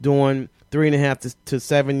doing 3.5 to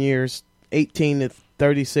 7 years, 18 to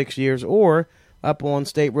 36 years, or up on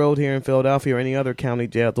State Road here in Philadelphia or any other county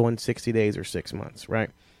jail doing 60 days or 6 months, right?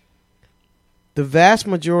 The vast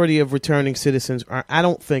majority of returning citizens I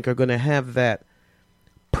don't think are going to have that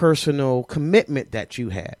personal commitment that you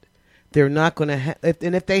had. They're not going to have,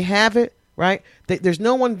 and if they have it, right, there's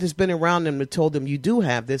no one that's been around them that told them you do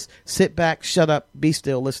have this. Sit back, shut up, be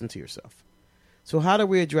still, listen to yourself. So how do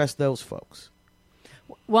we address those folks?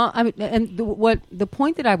 Well, I mean, and the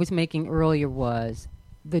point that I was making earlier was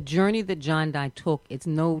the journey that John Dye took. It's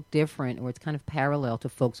no different, or it's kind of parallel to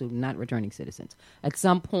folks who are not returning citizens. At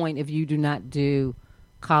some point, if you do not do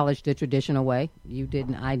college the traditional way, you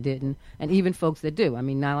didn't, I didn't, and even folks that do. I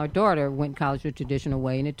mean, now our daughter went college the traditional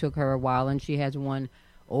way, and it took her a while, and she has one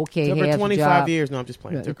okay Took her half 25 job. years. No, I'm just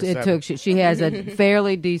playing. It took her It 7. took she has a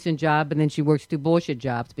fairly decent job, and then she works 2 bullshit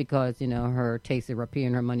jobs because her tastes are up here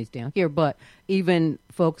and her money's down here. But even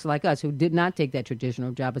folks like us who did not take that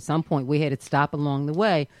traditional job, at some point we had to stop along the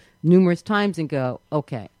way numerous times and go,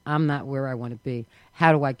 okay, I'm not where I want to be.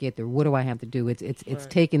 How do I get there? What do I have to do? It's Right.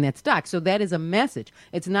 taking that stock. So that is a message.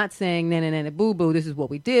 It's not saying na boo boo. This is what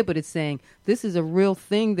we did, but it's saying this is a real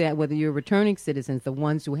thing that whether you're returning citizens, the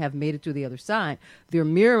ones who have made it to the other side, they're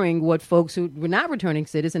mirroring what folks who were not returning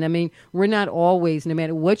citizens. I mean, we're not always, no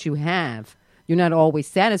matter what you have, you're not always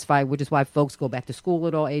satisfied, which is why folks go back to school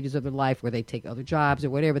at all ages of their life, where they take other jobs or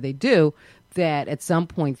whatever they do, that at some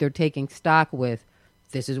point they're taking stock with,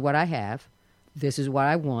 this is what I have, this is what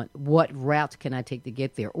I want, what route can I take to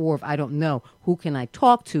get there? Or if I don't know, who can I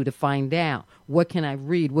talk to find out? What can I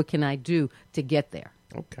read? What can I do to get there?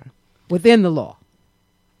 Okay. Within the law.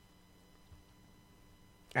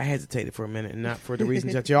 I hesitated for a minute, and not for the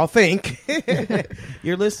reasons that y'all think.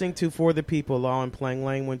 You're listening to For the People, Law and Plain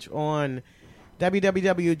Language on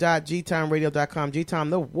www.gtimeradio.com. G-Time,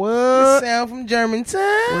 the what? Sound from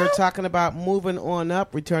Germantown. We're talking about moving on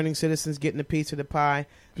up, returning citizens getting a piece of the pie.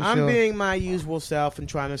 I'm being my usual self and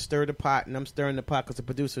trying to stir the pot, and I'm stirring the pot because the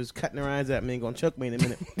producer's cutting their eyes at me and going to choke me in a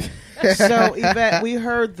minute. So, Yvette, we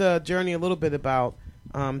heard the journey a little bit about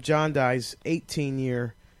John Dye's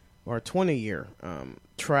 18-year or 20-year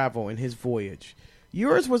travel in his voyage.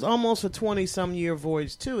 Yours was almost a 20-some-year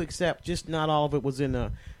voyage, too, except just not all of it was in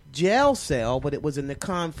a jail cell, but it was in the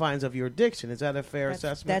confines of your addiction. Is that a fair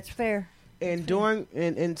assessment? That's fair.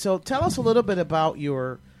 And so tell us a little bit about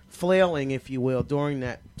your flailing, if you will, during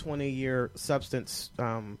that 20-year substance,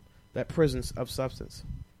 that prison of substance.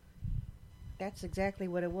 That's exactly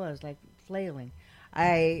what it was, like flailing.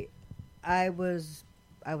 I was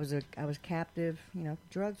captive. You know,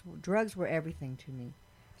 drugs were everything to me.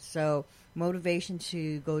 So motivation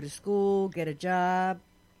to go to school, get a job,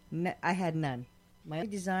 I had none. My only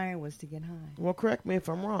desire was to get high. Well, correct me if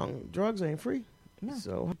I'm wrong. Drugs ain't free. No.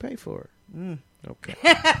 So I pay for it. Mm. Okay.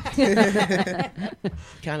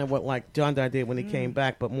 Kind of what like John Dye did when he came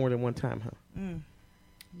back, but more than one time, huh? Mm.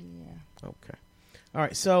 Yeah. Okay. All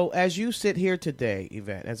right. So as you sit here today,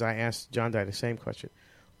 Yvette, as I asked John Dye the same question,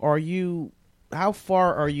 how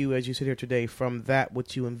far are you as you sit here today from that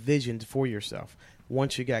which you envisioned for yourself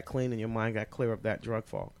once you got clean and your mind got clear of that drug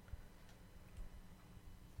fog?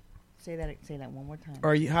 Say that one more time.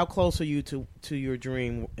 How close are you to your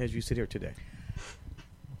dream as you sit here today?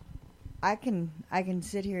 I can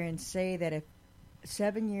sit here and say that if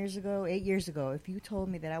 8 years ago, if you told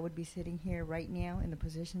me that I would be sitting here right now in the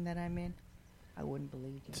position that I'm in, I wouldn't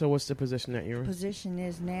believe you. So what's the position that you're in? The position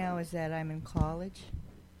is that I'm in college.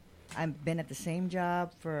 I've been at the same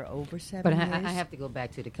job for over 7 years. But I have to go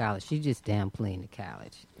back to the college. She just downplaying the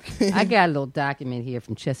college. I got a little document here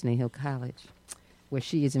from Chestnut Hill College where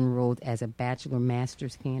she is enrolled as a bachelor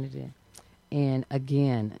master's candidate. And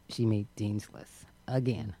again, she made dean's list.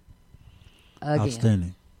 Again.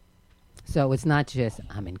 Outstanding. So it's not just,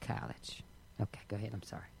 I'm in college. Okay, go ahead. I'm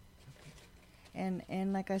sorry.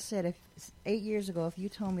 And like I said, if 8 years ago, if you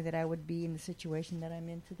told me that I would be in the situation that I'm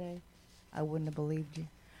in today, I wouldn't have believed you.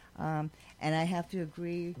 And I have to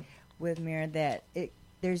agree with Mira that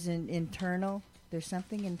there's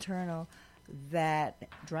something internal that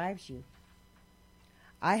drives you.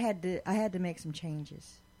 I had to make some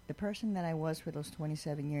changes. The person that I was for those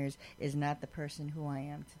 27 years is not the person who I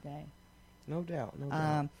am today. No doubt.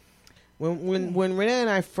 When Renee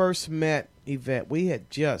and I first met Yvette, we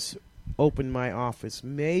had just opened my office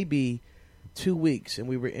maybe 2 weeks, and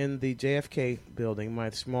we were in the JFK building, my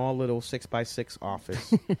small little 6x6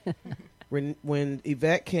 office. When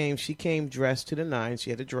Yvette came, she came dressed to the nines.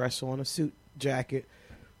 She had a dress on, a suit jacket,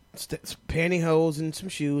 pantyhose, and some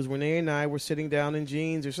shoes. Renee and I were sitting down in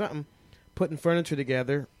jeans or something, putting furniture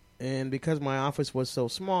together. And because my office was so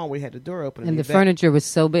small, we had the door open. And the furniture was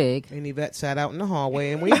so big. And Yvette sat out in the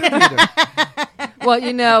hallway, and we interviewed her.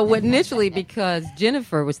 Well, initially because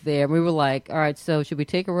Jennifer was there, we were like, all right, so should we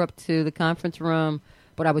take her up to the conference room?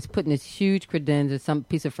 But I was putting this huge credenza, some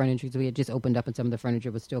piece of furniture, because we had just opened up and some of the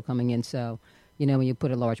furniture was still coming in. So, when you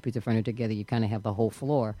put a large piece of furniture together, you kind of have the whole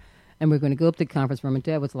floor. And we're going to go up to the conference room, and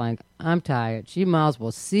Dad was like, I'm tired. She might as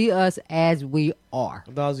well see us as we are.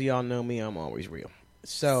 Those of y'all know me, I'm always real.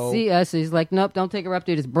 So see us. He's like, nope, don't take her up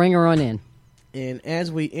there. Just bring her on in. And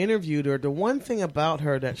as we interviewed her, the one thing about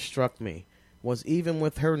her that struck me was even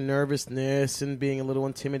with her nervousness and being a little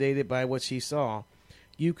intimidated by what she saw,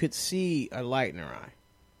 you could see a light in her eye.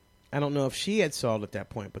 I don't know if she had saw it at that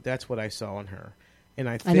point, but that's what I saw in her. And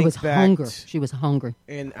I think and it was hunger. She was hungry.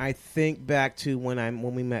 And I think back to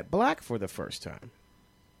when we met Black for the first time.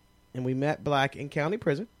 And we met Black in county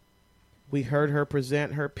prison. We heard her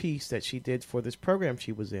present her piece that she did for this program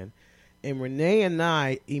she was in. And Renee and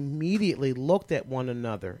I immediately looked at one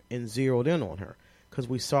another and zeroed in on her because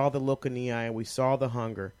we saw the look in the eye and we saw the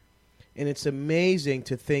hunger. And it's amazing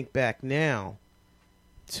to think back now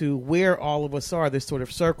to where all of us are, this sort of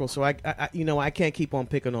circle. So I can't keep on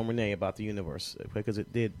picking on Renee about the universe because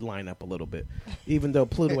it did line up a little bit. Even though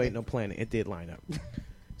Pluto ain't no planet, it did line up.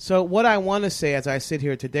 So what I want to say as I sit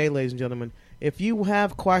here today, ladies and gentlemen, if you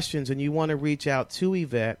have questions and you want to reach out to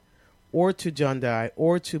Yvette or to Jundai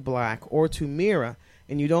or to Black or to Mira,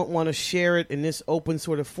 and you don't want to share it in this open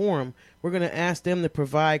sort of forum, we're going to ask them to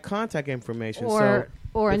provide contact information.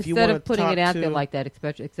 Or if you instead wanna of putting talk it out there to- like that,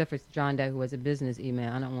 except for John Doe, who has a business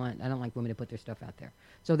email, I don't like women to put their stuff out there.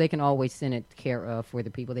 So they can always send it care of for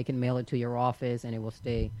the people. They can mail it to your office and it will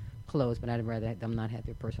stay closed. But I'd rather them not have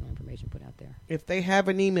their personal information put out there. If they have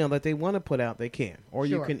an email that they want to put out, they can. Or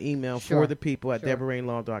you Sure. can email Sure. for the people at Sure.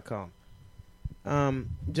 DeborahRainLaw.com.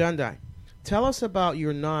 Jundai, tell us about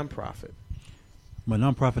your nonprofit. My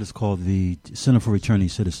nonprofit is called the Center for Returning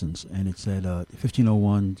Citizens, and it's at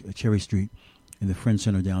 1501 Cherry Street in the Friends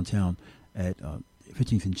Center downtown at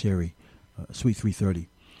 15th and Cherry, Suite 330,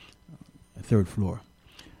 third floor.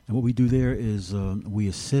 And what we do there is we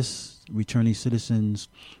assist returning citizens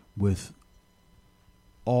with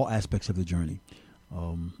all aspects of the journey.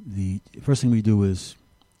 The first thing we do is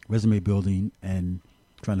resume building and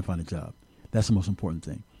trying to find a job. That's the most important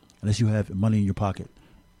thing. Unless you have money in your pocket,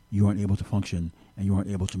 you aren't able to function and you aren't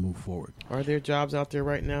able to move forward. Are there jobs out there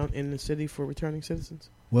right now in the city for returning citizens?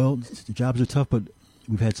 Well, the jobs are tough, but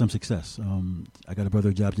we've had some success. I got a brother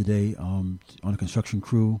a job today on a construction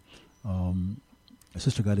crew. A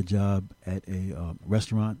sister got a job at a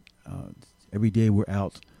restaurant. Every day we're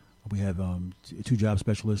out. We have 2 job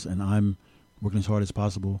specialists, and I'm working as hard as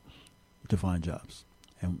possible to find jobs.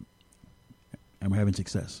 And we're having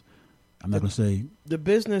success. I'm not going to say... The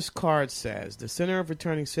business card says the Center of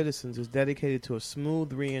Returning Citizens is dedicated to a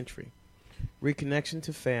smooth reentry, reconnection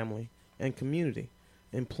to family and community,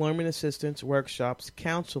 employment assistance, workshops,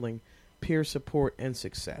 counseling, peer support, and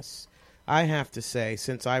success. I have to say,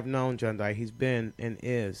 since I've known Jundai, he's been and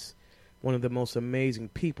is one of the most amazing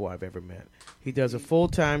people I've ever met. He does a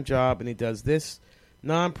full-time job, and he does this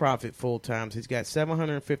nonprofit full-time. He's got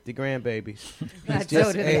 750 grandbabies. He's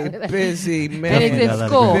just a busy man. And he's in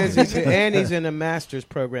school. Busy, and he's in a master's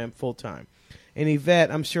program full-time. And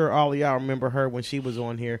Yvette, I'm sure all of y'all remember her when she was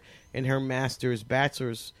on here in her master's,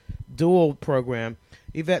 bachelor's dual program.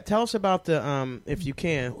 Yvette, tell us about the, if you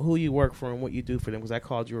can, who you work for and what you do for them, because I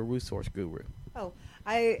called you a resource guru. Oh,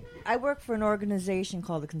 I work for an organization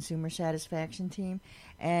called the Consumer Satisfaction Team,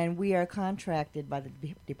 and we are contracted by the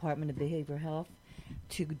Department of Behavioral Health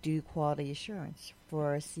to do quality assurance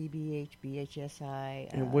for CBH, BHSI,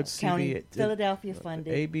 And what's county, CBH? Philadelphia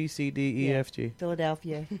funded. A, B, C, D, E, Yeah. F, G.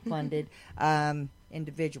 Philadelphia funded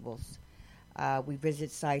individuals. We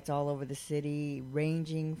visit sites all over the city,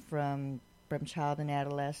 ranging from child and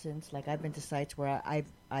adolescents. Like I've been to sites where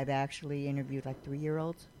I've actually interviewed like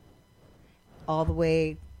 3-year-olds, all the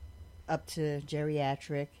way up to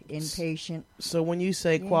geriatric, inpatient. So when you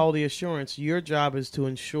say Yeah. quality assurance, your job is to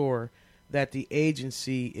ensure that the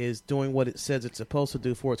agency is doing what it says it's supposed to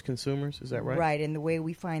do for its consumers. Is that right? Right, and the way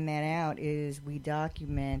we find that out is we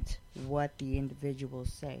document what the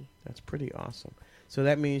individuals say. That's pretty awesome. So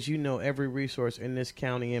that means you know every resource in this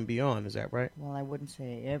county and beyond. Is that right? Well, I wouldn't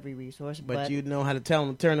say every resource, But you know how to tell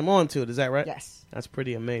them to turn them on to it. Is that right? yes. That's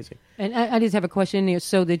pretty amazing. And I just have a question there.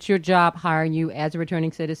 So that your job hiring you as a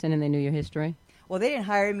returning citizen and they knew your history? Well, they didn't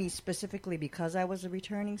hire me specifically because I was a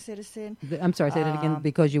returning citizen. I'm sorry, say that again.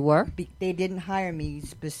 Because you were? They didn't hire me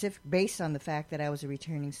based on the fact that I was a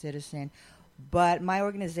returning citizen. But my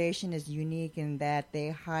organization is unique in that they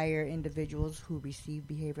hire individuals who receive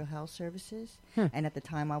behavioral health services. And at the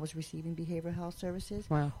time, I was receiving behavioral health services.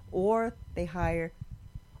 Wow. Or they hire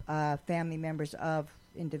family members of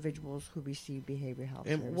individuals who receive behavioral health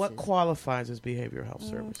And services. what qualifies as behavioral health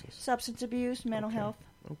services? Substance abuse, mental Okay. health.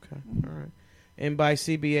 Okay. All right. And by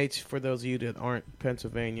CBH, for those of you that aren't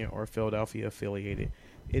Pennsylvania or Philadelphia affiliated,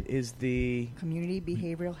 it is the Community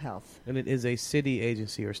behavioral health. and it is a city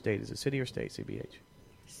agency or state. Is it city or state? CBH.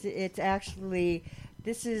 It's actually,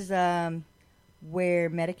 this is where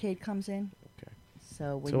Medicaid comes in. Okay.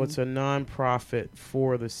 So when So it's a nonprofit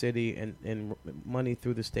for the city and money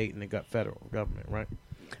through the state and the federal government, right?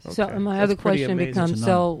 So Okay. my That's other pretty question amazing becomes: to know.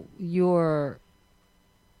 so your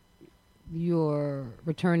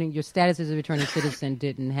status as a returning citizen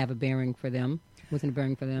didn't have a bearing for them? Wasn't a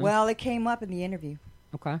bearing for them? Well, it came up in the interview.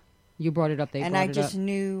 Okay. You brought it up. They And brought I it just up.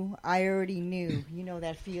 knew, I already knew, you know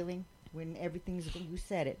that feeling when you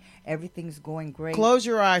said it, everything's going great. Close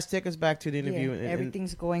your eyes. Take us back to the Yeah, interview. and-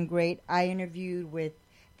 everything's going great. I interviewed with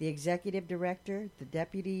the executive director, the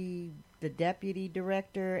deputy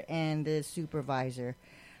director, and the supervisor,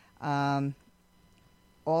 all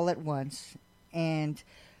at once. And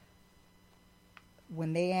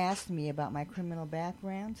when they asked me about my criminal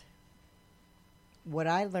background, what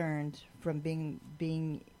I learned from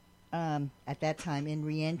being at that time in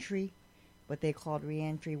reentry, what they called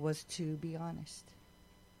reentry, was to be honest.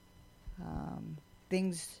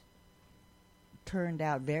 Things turned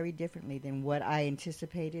out very differently than what I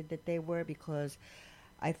anticipated that they were, because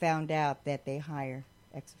I found out that they hire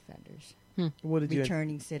ex-offenders, What did you?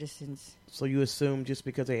 returning citizens. So you assumed just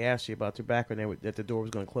because they asked you about their background that the door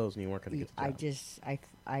was going to close and you weren't going to get the job?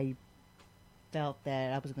 I felt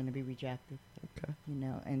that I was going to be rejected. Okay. You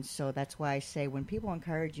know, and so that's why I say when people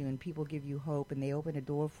encourage you and people give you hope and they open a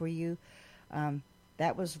door for you,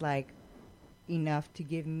 that was like enough to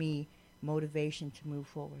give me motivation to move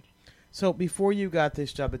forward. So before you got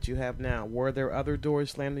this job that you have now, were there other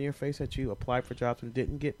doors slammed in your face that you applied for jobs and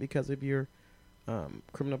didn't get because of your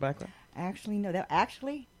criminal background? Actually, no.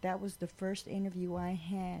 That was the first interview I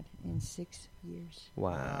had in 6 years.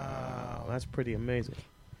 Wow. That's pretty amazing.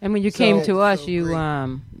 And when you So- came to us, so you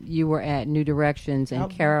great. you were at New Directions, and How-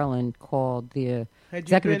 Carolyn called the Had you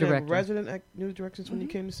executive been director. a resident at New Directions when you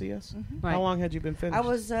came to see us? Right. How long had you been finished? I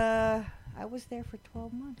was there for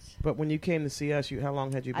 12 months. But when you came to see us, how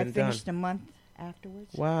long had you I been finished done? a month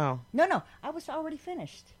afterwards. Wow. No, I was already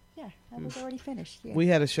finished. Yeah, I was already finished. Yeah. We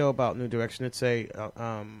had a show about New Direction. It's a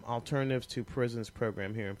Alternatives to Prisons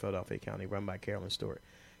program here in Philadelphia County run by Carolyn Stewart.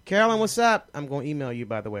 Carolyn, what's up? I'm going to email you,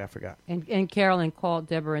 by the way. I forgot. And Carolyn called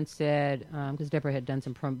Deborah and said, because Deborah had done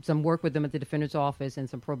some work with them at the defender's office and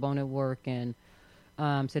some pro bono work, and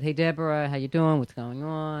said, "Hey, Deborah, how you doing? What's going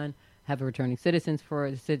on? Have a returning citizen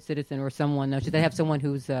or someone? No, should they have someone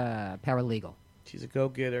who's paralegal?" She's a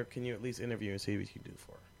go-getter. Can you at least interview and see what you can do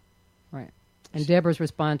for her? Right. And Deborah's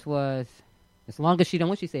response was, "As long as she don't,"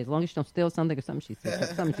 what she say? "As long as she don't steal something or something." She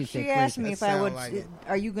said something. She said, She asked me That if I would. sound like it.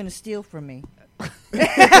 Are you going to steal from me?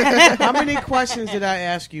 How many questions did I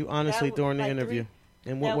ask you, honestly, That was during the like interview?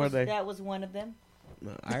 And what were they? That was one of them.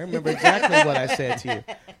 No, I remember exactly what I said to you.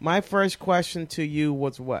 My first question to you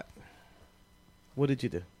was what? What did you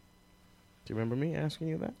do? Do you remember me asking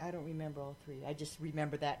you that? I don't remember all three. I just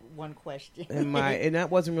remember that one question. And that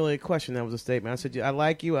wasn't really a question. That was a statement. I said, I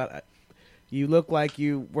like you. You look like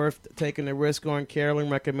you worth taking the risk on. Carolyn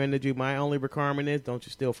recommended you. My only requirement is don't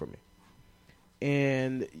you steal from me.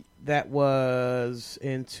 And that was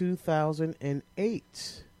in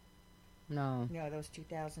 2008. "No." No, that was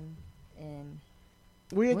 2000 and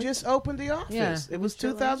We had What? just opened the office. Yeah, it was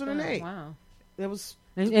still 2008. Wow. It was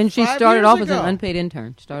And she 5 started years off as an ago. unpaid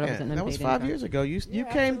intern. Started off Yeah, as an that unpaid was 5 intern. years ago. You You're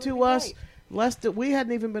came to absolutely us right. less than we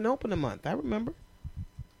hadn't even been open a month. I remember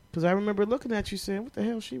because I remember looking at you saying, "What the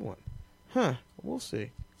hell she want?" Huh? We'll see.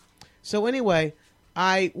 So anyway,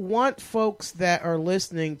 I want folks that are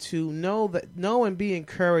listening to know and be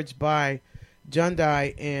encouraged by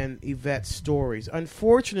Jundai and Yvette's stories.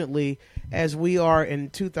 Unfortunately, as we are in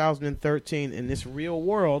 2013 in this real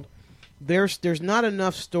world, there's not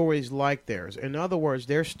enough stories like theirs. In other words,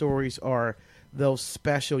 their stories are those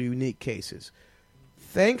special, unique cases.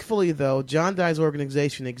 Thankfully, though, Jundai's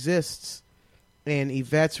organization exists, and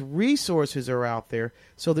Yvette's resources are out there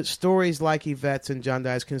so that stories like Yvette's and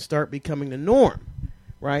Jundai's can start becoming the norm,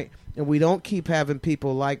 right? And we don't keep having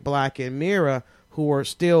people like Black and Mira who are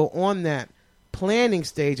still on that planning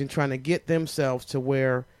stage and trying to get themselves to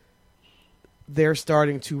where they're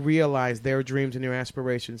starting to realize their dreams and their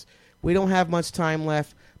aspirations. We don't have much time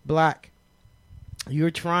left. Black, you're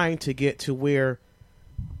trying to get to where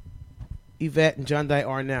Yvette and Jundai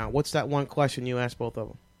are now. What's that one question you asked both of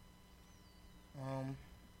them?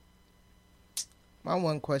 My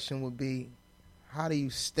one question would be, how do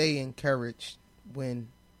you stay encouraged when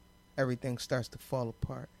everything starts to fall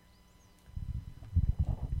apart?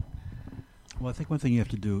 Well, I think one thing you have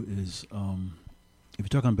to do is, if you're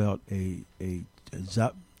talking about a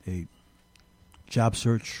job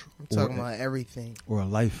search, I'm talking about everything or a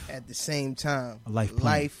life, at the same time. A life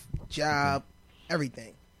plan. Job,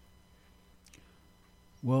 everything.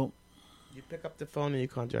 well, You pick up the phone and you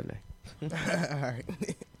call Jundai. All right.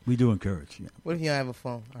 we do encourage. Yeah. What if you don't have a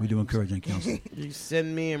phone? All We do right. encourage and counsel. You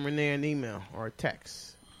send me and Renee an email or a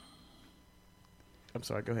text. I'm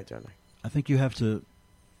sorry, go ahead, Jundai. I think you have to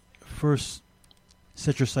first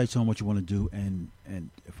set your sights on what you want to do and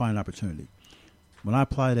find an opportunity. When I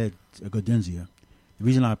applied at Gaudenzia, the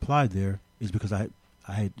reason I applied there is because I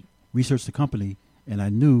had researched the company and I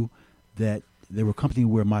knew that they were a company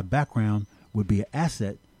where my background would be an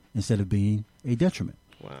asset instead of being a detriment.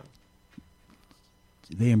 Wow.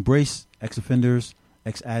 They embrace ex-offenders,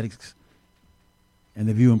 ex-addicts, and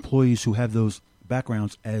they view employees who have those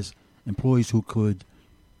backgrounds as employees who could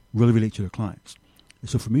really relate to their clients. And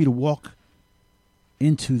so for me to walk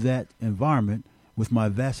into that environment with my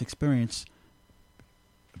vast experience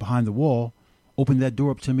behind the wall opened that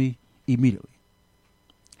door up to me immediately.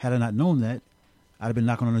 Had I not known that, I'd have been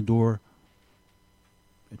knocking on the door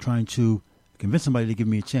trying to convince somebody to give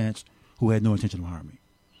me a chance who had no intention of harming me.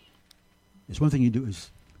 It's one thing you do is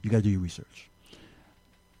you got to do your research.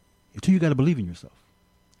 Until you got to believe in yourself.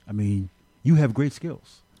 I mean, you have great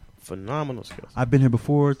skills. Phenomenal skills. I've been here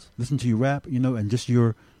before, listened to you rap, and just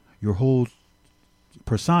your whole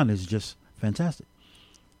persona is just fantastic.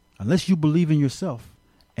 Unless you believe in yourself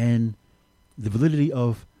and the validity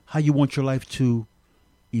of how you want your life to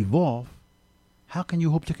evolve, how can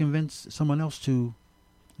you hope to convince someone else to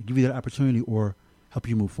give you that opportunity or help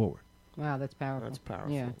you move forward? Wow, that's powerful. That's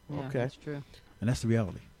powerful. Yeah, Okay. that's true. And that's the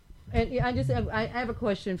reality. And yeah, I have a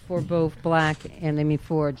question for both Black and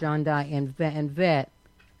for John Dye and Vet.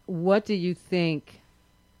 What do you think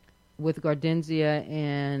with Gardenzia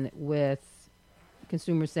and with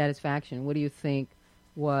consumer satisfaction? What do you think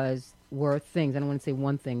were things? I don't want to say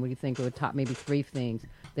one thing. What do you think were the top maybe 3 things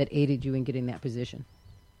that aided you in getting that position?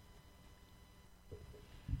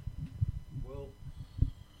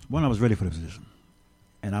 One, I was ready for the position,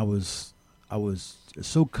 and I was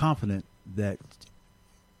so confident that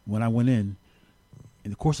when I went in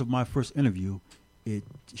the course of my first interview, it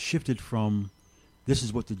shifted from this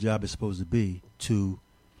is what the job is supposed to be to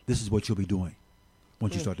this is what you'll be doing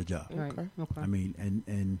once you start the job. Right. Okay. I mean,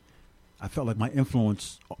 and I felt like my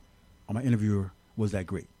influence on my interviewer was that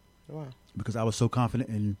great. Wow. Because I was so confident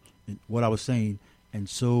in what I was saying and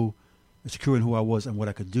so secure in who I was and what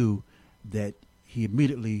I could do that he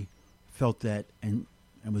immediately felt that and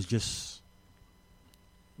was just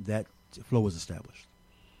that flow was established.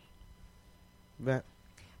 That.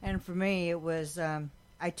 And for me, it was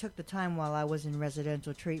I took the time while I was in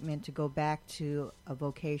residential treatment to go back to a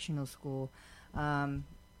vocational school.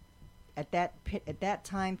 At that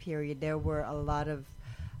time period, there were a lot of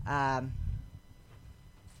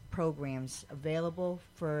programs available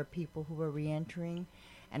for people who were reentering,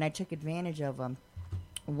 and I took advantage of them.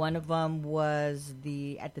 One of them was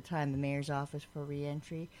at the time the mayor's office for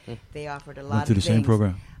reentry. They offered a lot Went of through the things. same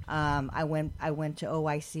program. I went to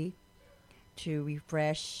OIC to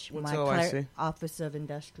refresh What's my OIC? Office of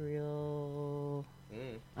Industrial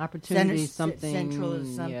Opportunity, something. Central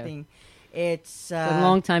yeah. something. It's It's a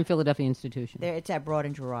long-time Philadelphia institution. it's at Broad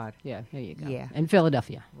and Girard. Yeah, there you go. Yeah. In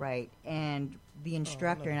Philadelphia. Right, and the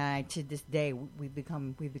instructor and I, to this day, we've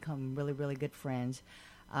become really, really good friends.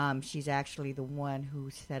 She's actually the one who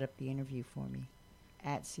set up the interview for me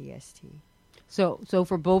at CST. So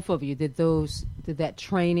for both of you, did that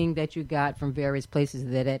training that you got from various places,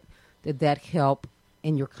 did that help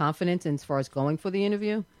in your confidence as far as going for the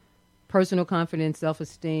interview? Personal confidence,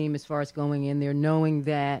 self-esteem, as far as going in there, knowing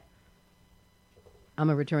that I'm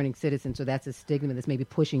a returning citizen, so that's a stigma that's maybe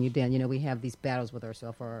pushing you down. We have these battles with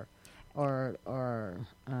ourselves, or what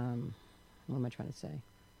am I trying to say?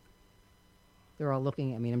 They're all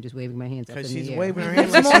looking at me, and I'm just waving my hands up in Because the she's air. waving her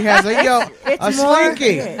hands like she has a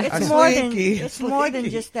slinky. It's more than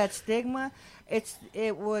just that stigma.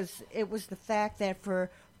 It was the fact that for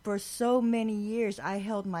so many years I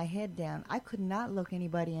held my head down. I could not look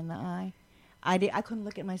anybody in the eye. I couldn't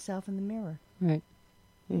look at myself in the mirror. Right.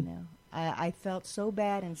 I felt so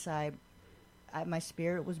bad inside. My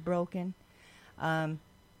spirit was broken, and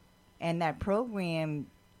that program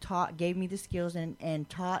gave me the skills and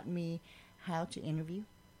taught me how to interview,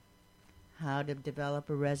 how to develop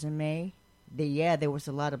a resume. There was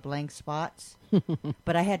a lot of blank spots,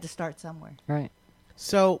 but I had to start somewhere. Right.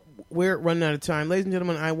 So we're running out of time. Ladies and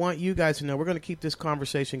gentlemen, I want you guys to know we're going to keep this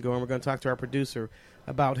conversation going. We're going to talk to our producer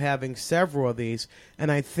about having several of these.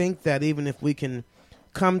 And I think that even if we can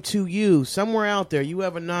come to you somewhere out there, you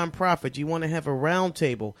have a nonprofit, you want to have a round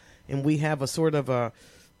table, and we have a sort of a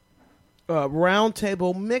round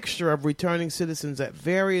table mixture of returning citizens at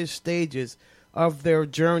various stages of their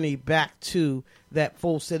journey back to that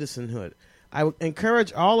full citizenhood. I would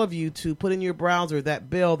encourage all of you to put in your browser that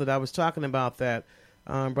bill that I was talking about that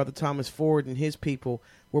Brother Thomas Ford and his people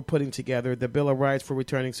were putting together, the Bill of Rights for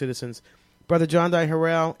Returning Citizens. Brother John Dye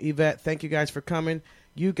Harrell, Yvette, thank you guys for coming.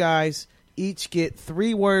 You guys each get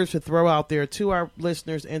 3 words to throw out there to our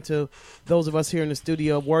listeners and to those of us here in the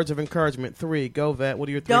studio. Words of encouragement. 3. Go, Vet. What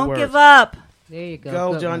are your 3 Don't words? give up. There you go.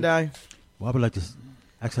 Go, Good John one. Dye. Well, I would like to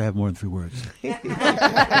actually I have more than 3 words.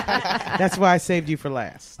 That's why I saved you for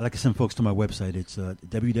last. I'd like to send folks to my website. It's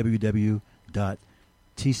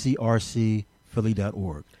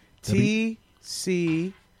www.tcrcphilly.org.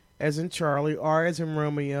 TC as in Charlie, R as in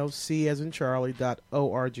Romeo, C as in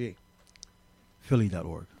Charlie.org.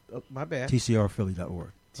 Philly.org. Oh, my bad.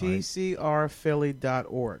 TCRphilly.org.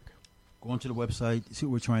 TCRphilly.org. Go onto the website, see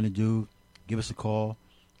what we're trying to do. Give us a call.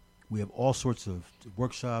 We have all sorts of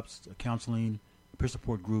workshops, counseling, peer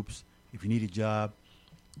support groups. If you need a job,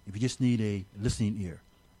 if you just need a listening ear,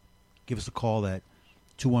 give us a call at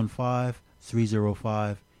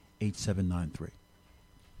 215-305-8793.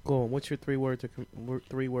 Go on. What's your 3 words?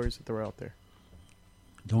 3 words to throw out there.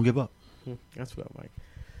 Don't give up. That's what I like.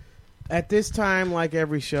 At this time, like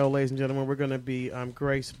every show, ladies and gentlemen, we're going to be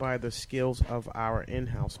graced by the skills of our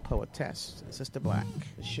in-house poetess, Sister Black.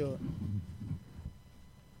 Sure. You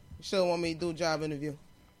still want me to do a job interview?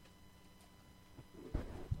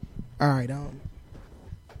 All right.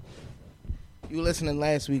 You were listening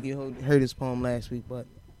last week. You heard his poem last week, but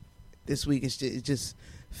this week it just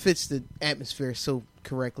fits the atmosphere so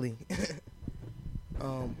correctly.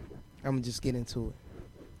 I'm gonna just get into it.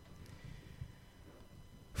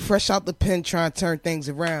 Fresh out the pen, trying to turn things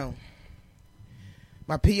around.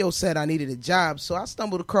 My PO said I needed a job, so I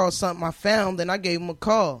stumbled across something I found, and I gave him a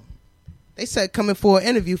call. They said come in for an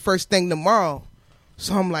interview first thing tomorrow.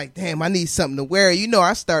 So I'm like, damn, I need something to wear. You know,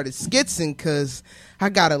 I started skitzing because I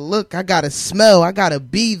got to look, I got to smell, I got to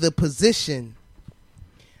be the position.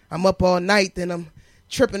 I'm up all night, then I'm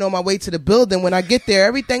tripping on my way to the building. When I get there,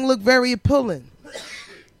 everything looked very appealing.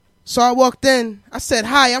 So I walked in. I said,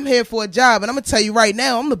 hi, I'm here for a job, and I'm going to tell you right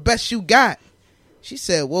now, I'm the best you got. She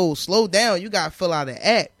said, whoa, slow down. You got to fill out an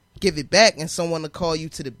act. Give it back, and someone to call you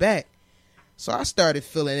to the back. So I started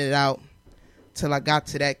filling it out till I got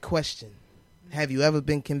to that question. Have you ever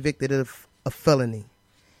been convicted of a felony?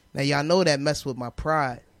 Now, y'all know that messed with my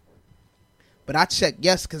pride. But I checked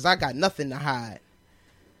yes because I got nothing to hide.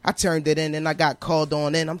 I turned it in and I got called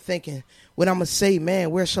on in. I'm thinking, what I'm going to say,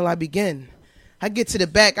 man, where shall I begin? I get to the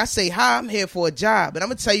back. I say, hi, I'm here for a job. And I'm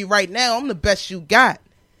going to tell you right now, I'm the best you got.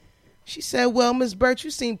 She said, well, Miss Birch,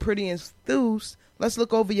 you seem pretty enthused. Let's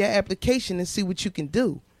look over your application and see what you can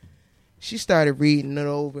do. She started reading it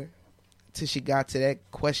over till she got to that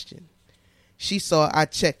question. She saw I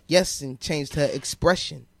checked yes and changed her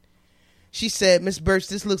expression. She said, Miss Birch,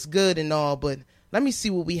 this looks good and all, but let me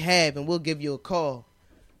see what we have and we'll give you a call.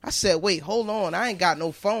 I said, wait, hold on. I ain't got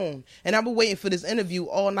no phone. And I've been waiting for this interview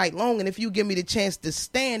all night long. And if you give me the chance to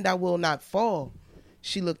stand, I will not fall.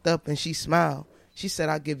 She looked up and she smiled. She said,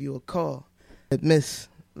 I'll give you a call. But miss,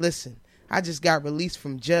 listen, I just got released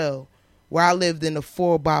from jail where I lived in a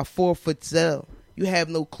 4x4-foot cell. You have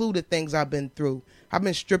no clue the things I've been through. I've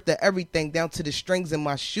been stripped of everything down to the strings in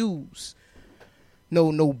my shoes.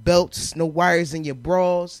 No belts, no wires in your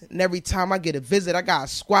bras. And every time I get a visit, I got to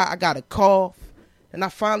squat, I got to cough. And I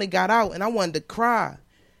finally got out and I wanted to cry.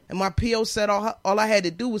 And my PO said all I had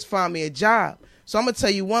to do was find me a job. So I'm going to tell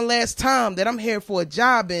you one last time that I'm here for a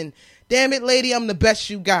job. And damn it, lady, I'm the best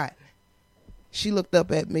you got. She looked up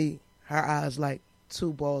at me, her eyes like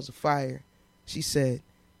 2 balls of fire. She said,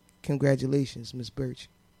 congratulations, Miss Birch.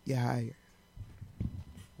 You're hired.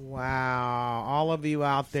 Wow. All of you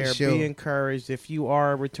out there, sure. Be encouraged. If you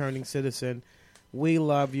are a returning citizen, we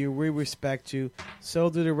love you. We respect you. So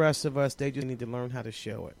do the rest of us. They just need to learn how to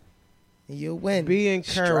show it. And you'll win. Be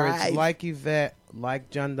encouraged. Strive. Like Yvette, like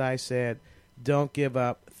Jundai said, don't give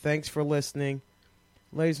up. Thanks for listening.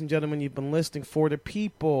 Ladies and gentlemen, you've been listening For the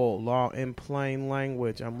People, Law in Plain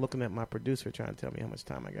Language. I'm looking at my producer trying to tell me how much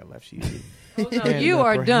time I got left. She You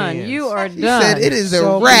are done. hands. You are He done. said it is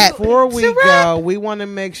So a wrap. before we It's a wrap. go, we want to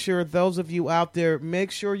make sure those of you out there,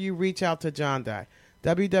 make sure you reach out to John Dye.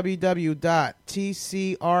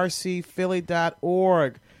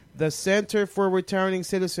 www.tcrcphilly.org. The Center for Returning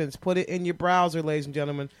Citizens. Put it in your browser, ladies and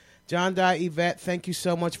gentlemen. John Dye, Yvette, thank you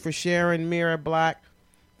so much for sharing. Mira Black,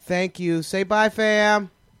 thank you. Say bye, fam.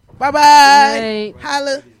 Bye-bye. Right.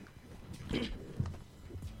 Holla.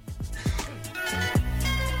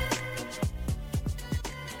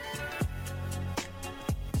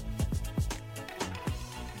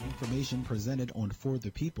 Information presented on For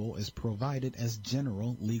the People is provided as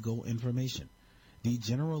general legal information. The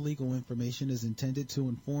general legal information is intended to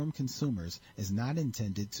inform consumers, is not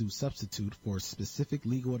intended to substitute for specific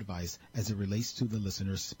legal advice as it relates to the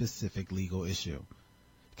listener's specific legal issue.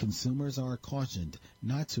 Consumers are cautioned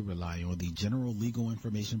not to rely on the general legal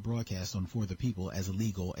information broadcast on For the People as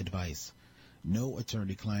legal advice. No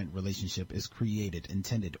attorney-client relationship is created,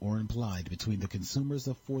 intended, or implied between the consumers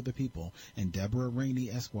of For the People and Deborah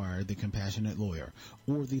Rainey, Esquire, the compassionate lawyer,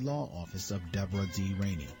 or the law office of Deborah D.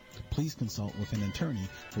 Rainey. Please consult with an attorney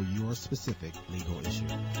for your specific legal issue.